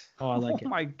 Flyers. Oh, I like it. Oh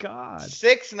my God.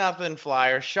 6-0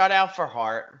 Flyers. Shutout for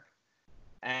Hart.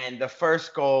 And the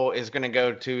first goal is going to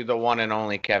go to the one and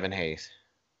only Kevin Hayes.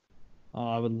 Oh,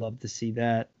 I would love to see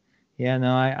that. Yeah,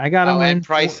 no, I got to win.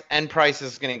 And Price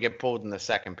is going to get pulled in the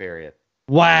second period.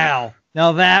 Wow.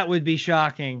 Now that would be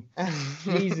shocking.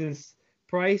 Jesus.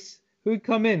 Price? Who'd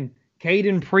come in?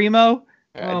 Caden Primo?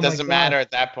 It doesn't matter at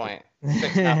that point.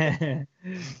 6-0.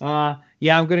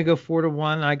 Yeah, I'm gonna go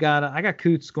 4-1. I got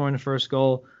Coots scoring the first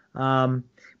goal.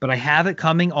 But I have it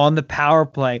coming on the power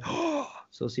play. So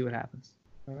we'll see what happens.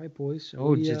 All right, boys.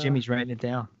 Oh, Jimmy's writing it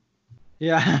down.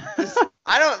 Yeah.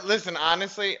 I don't listen.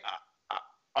 Honestly,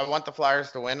 I want the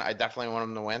Flyers to win. I definitely want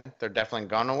them to win. They're definitely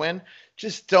gonna win.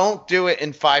 Just don't do it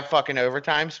in 5 fucking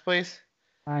overtimes, please.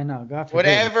 I know. God forbid.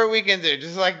 Whatever we can do,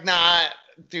 just like not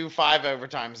do 5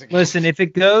 overtimes again. Listen, if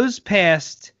it goes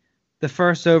past the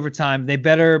first overtime, they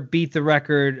better beat the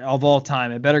record of all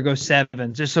time. It better go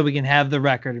 7, just so we can have the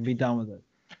record and be done with it.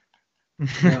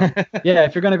 Yeah,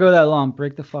 if you're gonna go that long,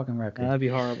 break the fucking record. That'd be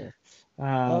horrible.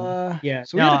 Yeah.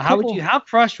 So now, how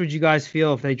crushed would you guys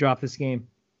feel if they dropped this game?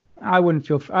 I wouldn't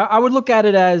feel. I would look at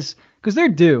it as, because they're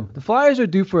due. The Flyers are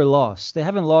due for a loss. They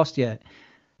haven't lost yet.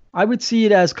 I would see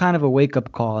it as kind of a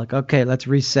wake-up call. Like, okay, let's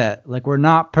reset. Like, we're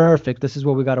not perfect. This is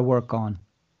what we got to work on.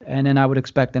 And then I would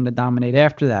expect them to dominate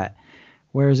after that.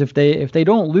 Whereas if they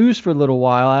don't lose for a little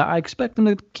while, I expect them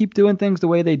to keep doing things the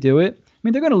way they do it. I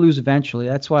mean, they're going to lose eventually.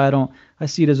 That's why I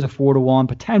see it as a 4-1,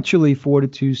 potentially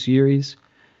 4-2 series.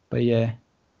 But yeah,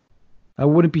 I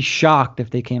wouldn't be shocked if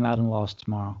they came out and lost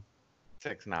tomorrow.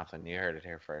 6-0. You heard it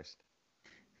here first.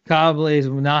 Kyle Blaze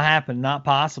will not happen. Not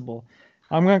possible.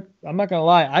 I'm not gonna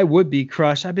lie. I would be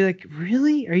crushed. I'd be like,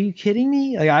 really? Are you kidding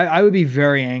me? Like, I would be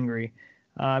very angry.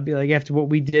 I'd be like, after what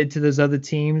we did to those other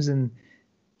teams, and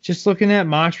just looking at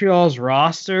Montreal's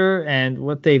roster and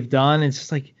what they've done, it's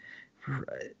just like,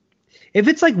 if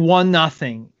it's like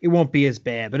 1-0, it won't be as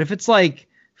bad. But if it's like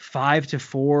 5-4,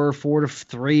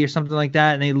 4-3, or something like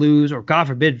that, and they lose, or God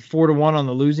forbid, 4-1 on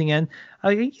the losing end, I'm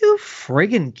like, are you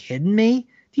friggin' kidding me?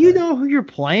 Do you know who you're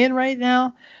playing right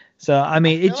now? So I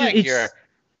mean,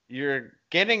 you're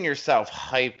getting yourself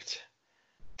hyped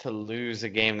to lose a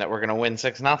game that we're gonna win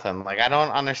 6-0. Like, I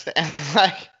don't understand.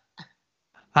 Like,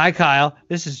 hi Kyle,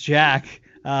 this is Jack.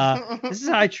 This is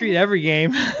how I treat every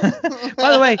game.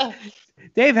 By the way,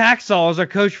 Dave Haxall is our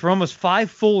coach for almost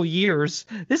 5 full years.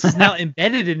 This is now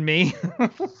embedded in me.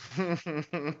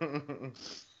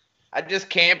 I just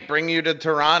can't bring you to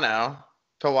Toronto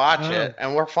to watch it,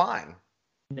 and we're fine.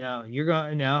 No, you're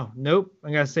going. No, nope.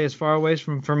 I gotta stay as far away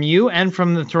from you and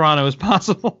from the Toronto as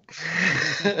possible.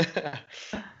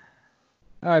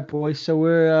 All right, boys. So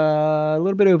we're a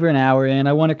little bit over an hour in.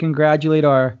 I want to congratulate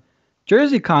our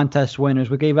jersey contest winners.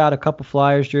 We gave out a couple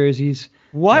Flyers jerseys.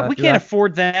 What? We can't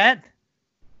afford that.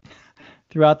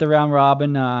 Throughout the round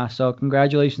robin. So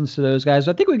congratulations to those guys.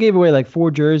 I think we gave away like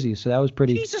 4 jerseys, so that was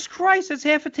pretty. Jesus Christ, that's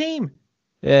half a team.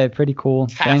 Yeah, pretty cool.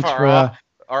 Thanks for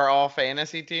our all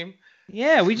fantasy team.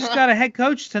 Yeah, we just got a head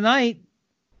coach tonight.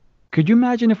 Could you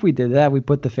imagine if we did that? We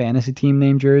put the fantasy team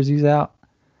name jerseys out.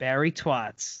 Barry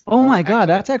Twats. Oh my God,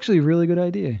 that's actually a really good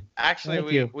idea.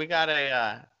 Actually, we got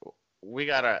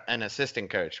an assistant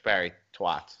coach, Barry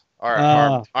Twats.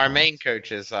 Our main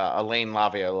coach is Elaine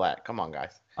Laviolette. Come on,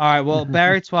 guys. All right, well,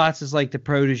 Barry Twats is like the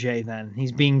protege then.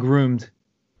 He's being groomed.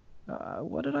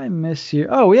 What did I miss here?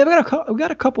 Oh, we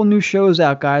got a couple new shows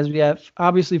out, guys. We have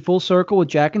obviously Full Circle with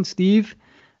Jack and Steve.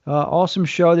 Awesome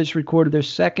show. They just recorded their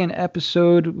 2nd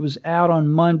episode. It was out on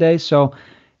Monday. So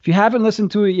if you haven't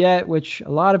listened to it yet, which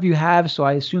a lot of you have, so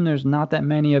I assume there's not that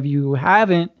many of you who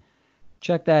haven't,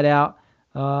 check that out.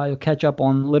 You'll catch up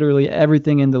on literally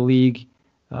everything in the league,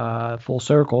 Full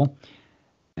Circle.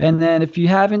 And then if you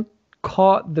haven't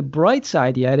caught The Bright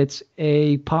Side yet, it's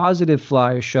a positive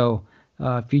Flyer show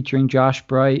featuring Josh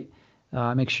Bright.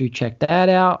 Make sure you check that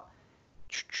out.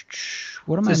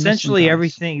 What am I missing, essentially guys?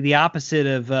 Everything the opposite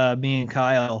of me and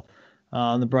Kyle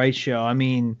on the Bright Show. I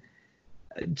mean,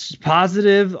 it's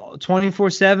positive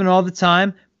 24/7 all the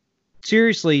time.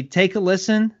 Seriously, take a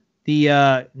listen.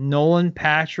 The Nolan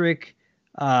Patrick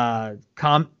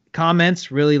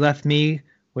comments really left me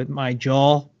with my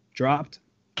jaw dropped.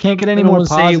 Can't get any more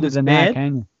positive than that,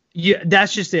 can you? Yeah,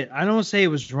 that's just it. I don't want to say it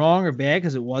was wrong or bad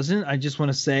because it wasn't. I just want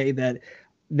to say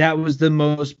that was the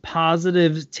most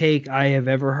positive take I have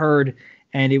ever heard,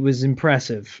 and it was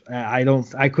impressive.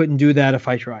 I couldn't do that if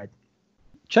I tried.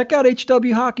 Check out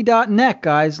hwhockey.net,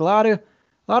 guys. A lot of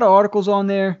articles on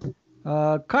there.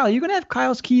 Kyle, you gonna have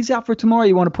Kyle's keys out for tomorrow? Or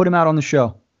you want to put him out on the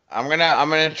show? I'm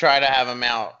gonna try to have him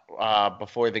out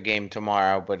before the game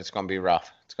tomorrow, but it's gonna be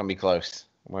rough. It's gonna be close.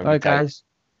 All right, guys.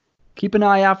 Keep an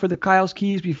eye out for the Kyle's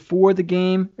keys before the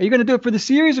game. Are you gonna do it for the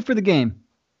series or for the game?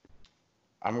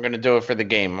 I'm gonna do it for the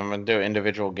game. I'm gonna do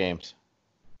individual games.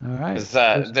 All right.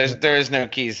 There is no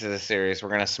keys to the series. We're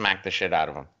gonna smack the shit out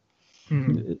of them.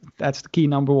 That's the key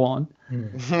number one.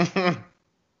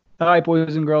 All right,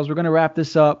 boys and girls, we're going to wrap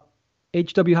this up.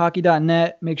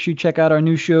 hwhockey.net. Make sure you check out our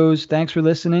new shows. Thanks for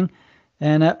listening.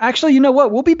 And actually, you know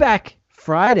what? We'll be back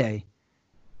Friday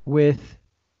with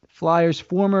Flyers'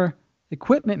 former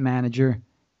equipment manager,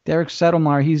 Derek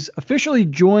Settlemyer. He's officially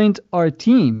joined our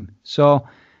team. So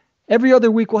every other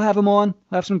week we'll have him on.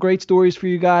 We'll have some great stories for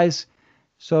you guys.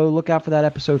 So look out for that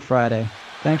episode Friday.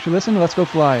 Thanks for listening. Let's go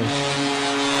Flyers.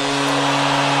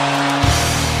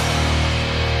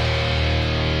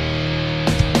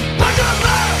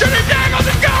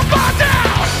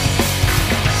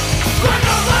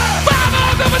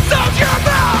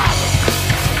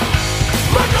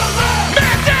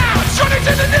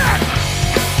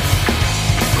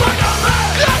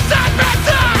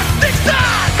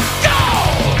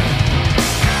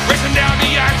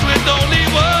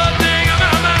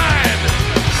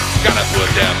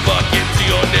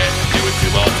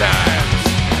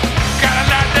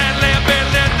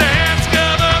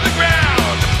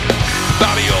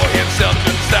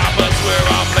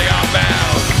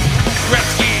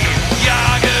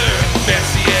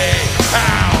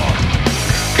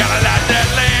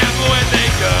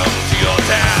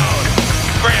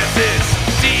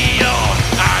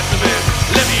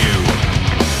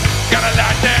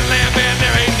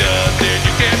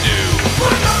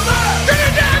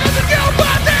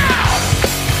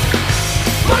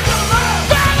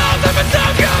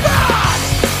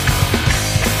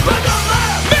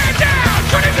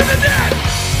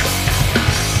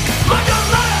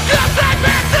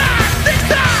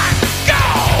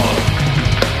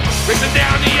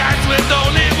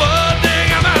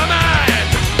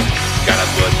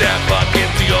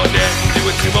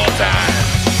 Two more times.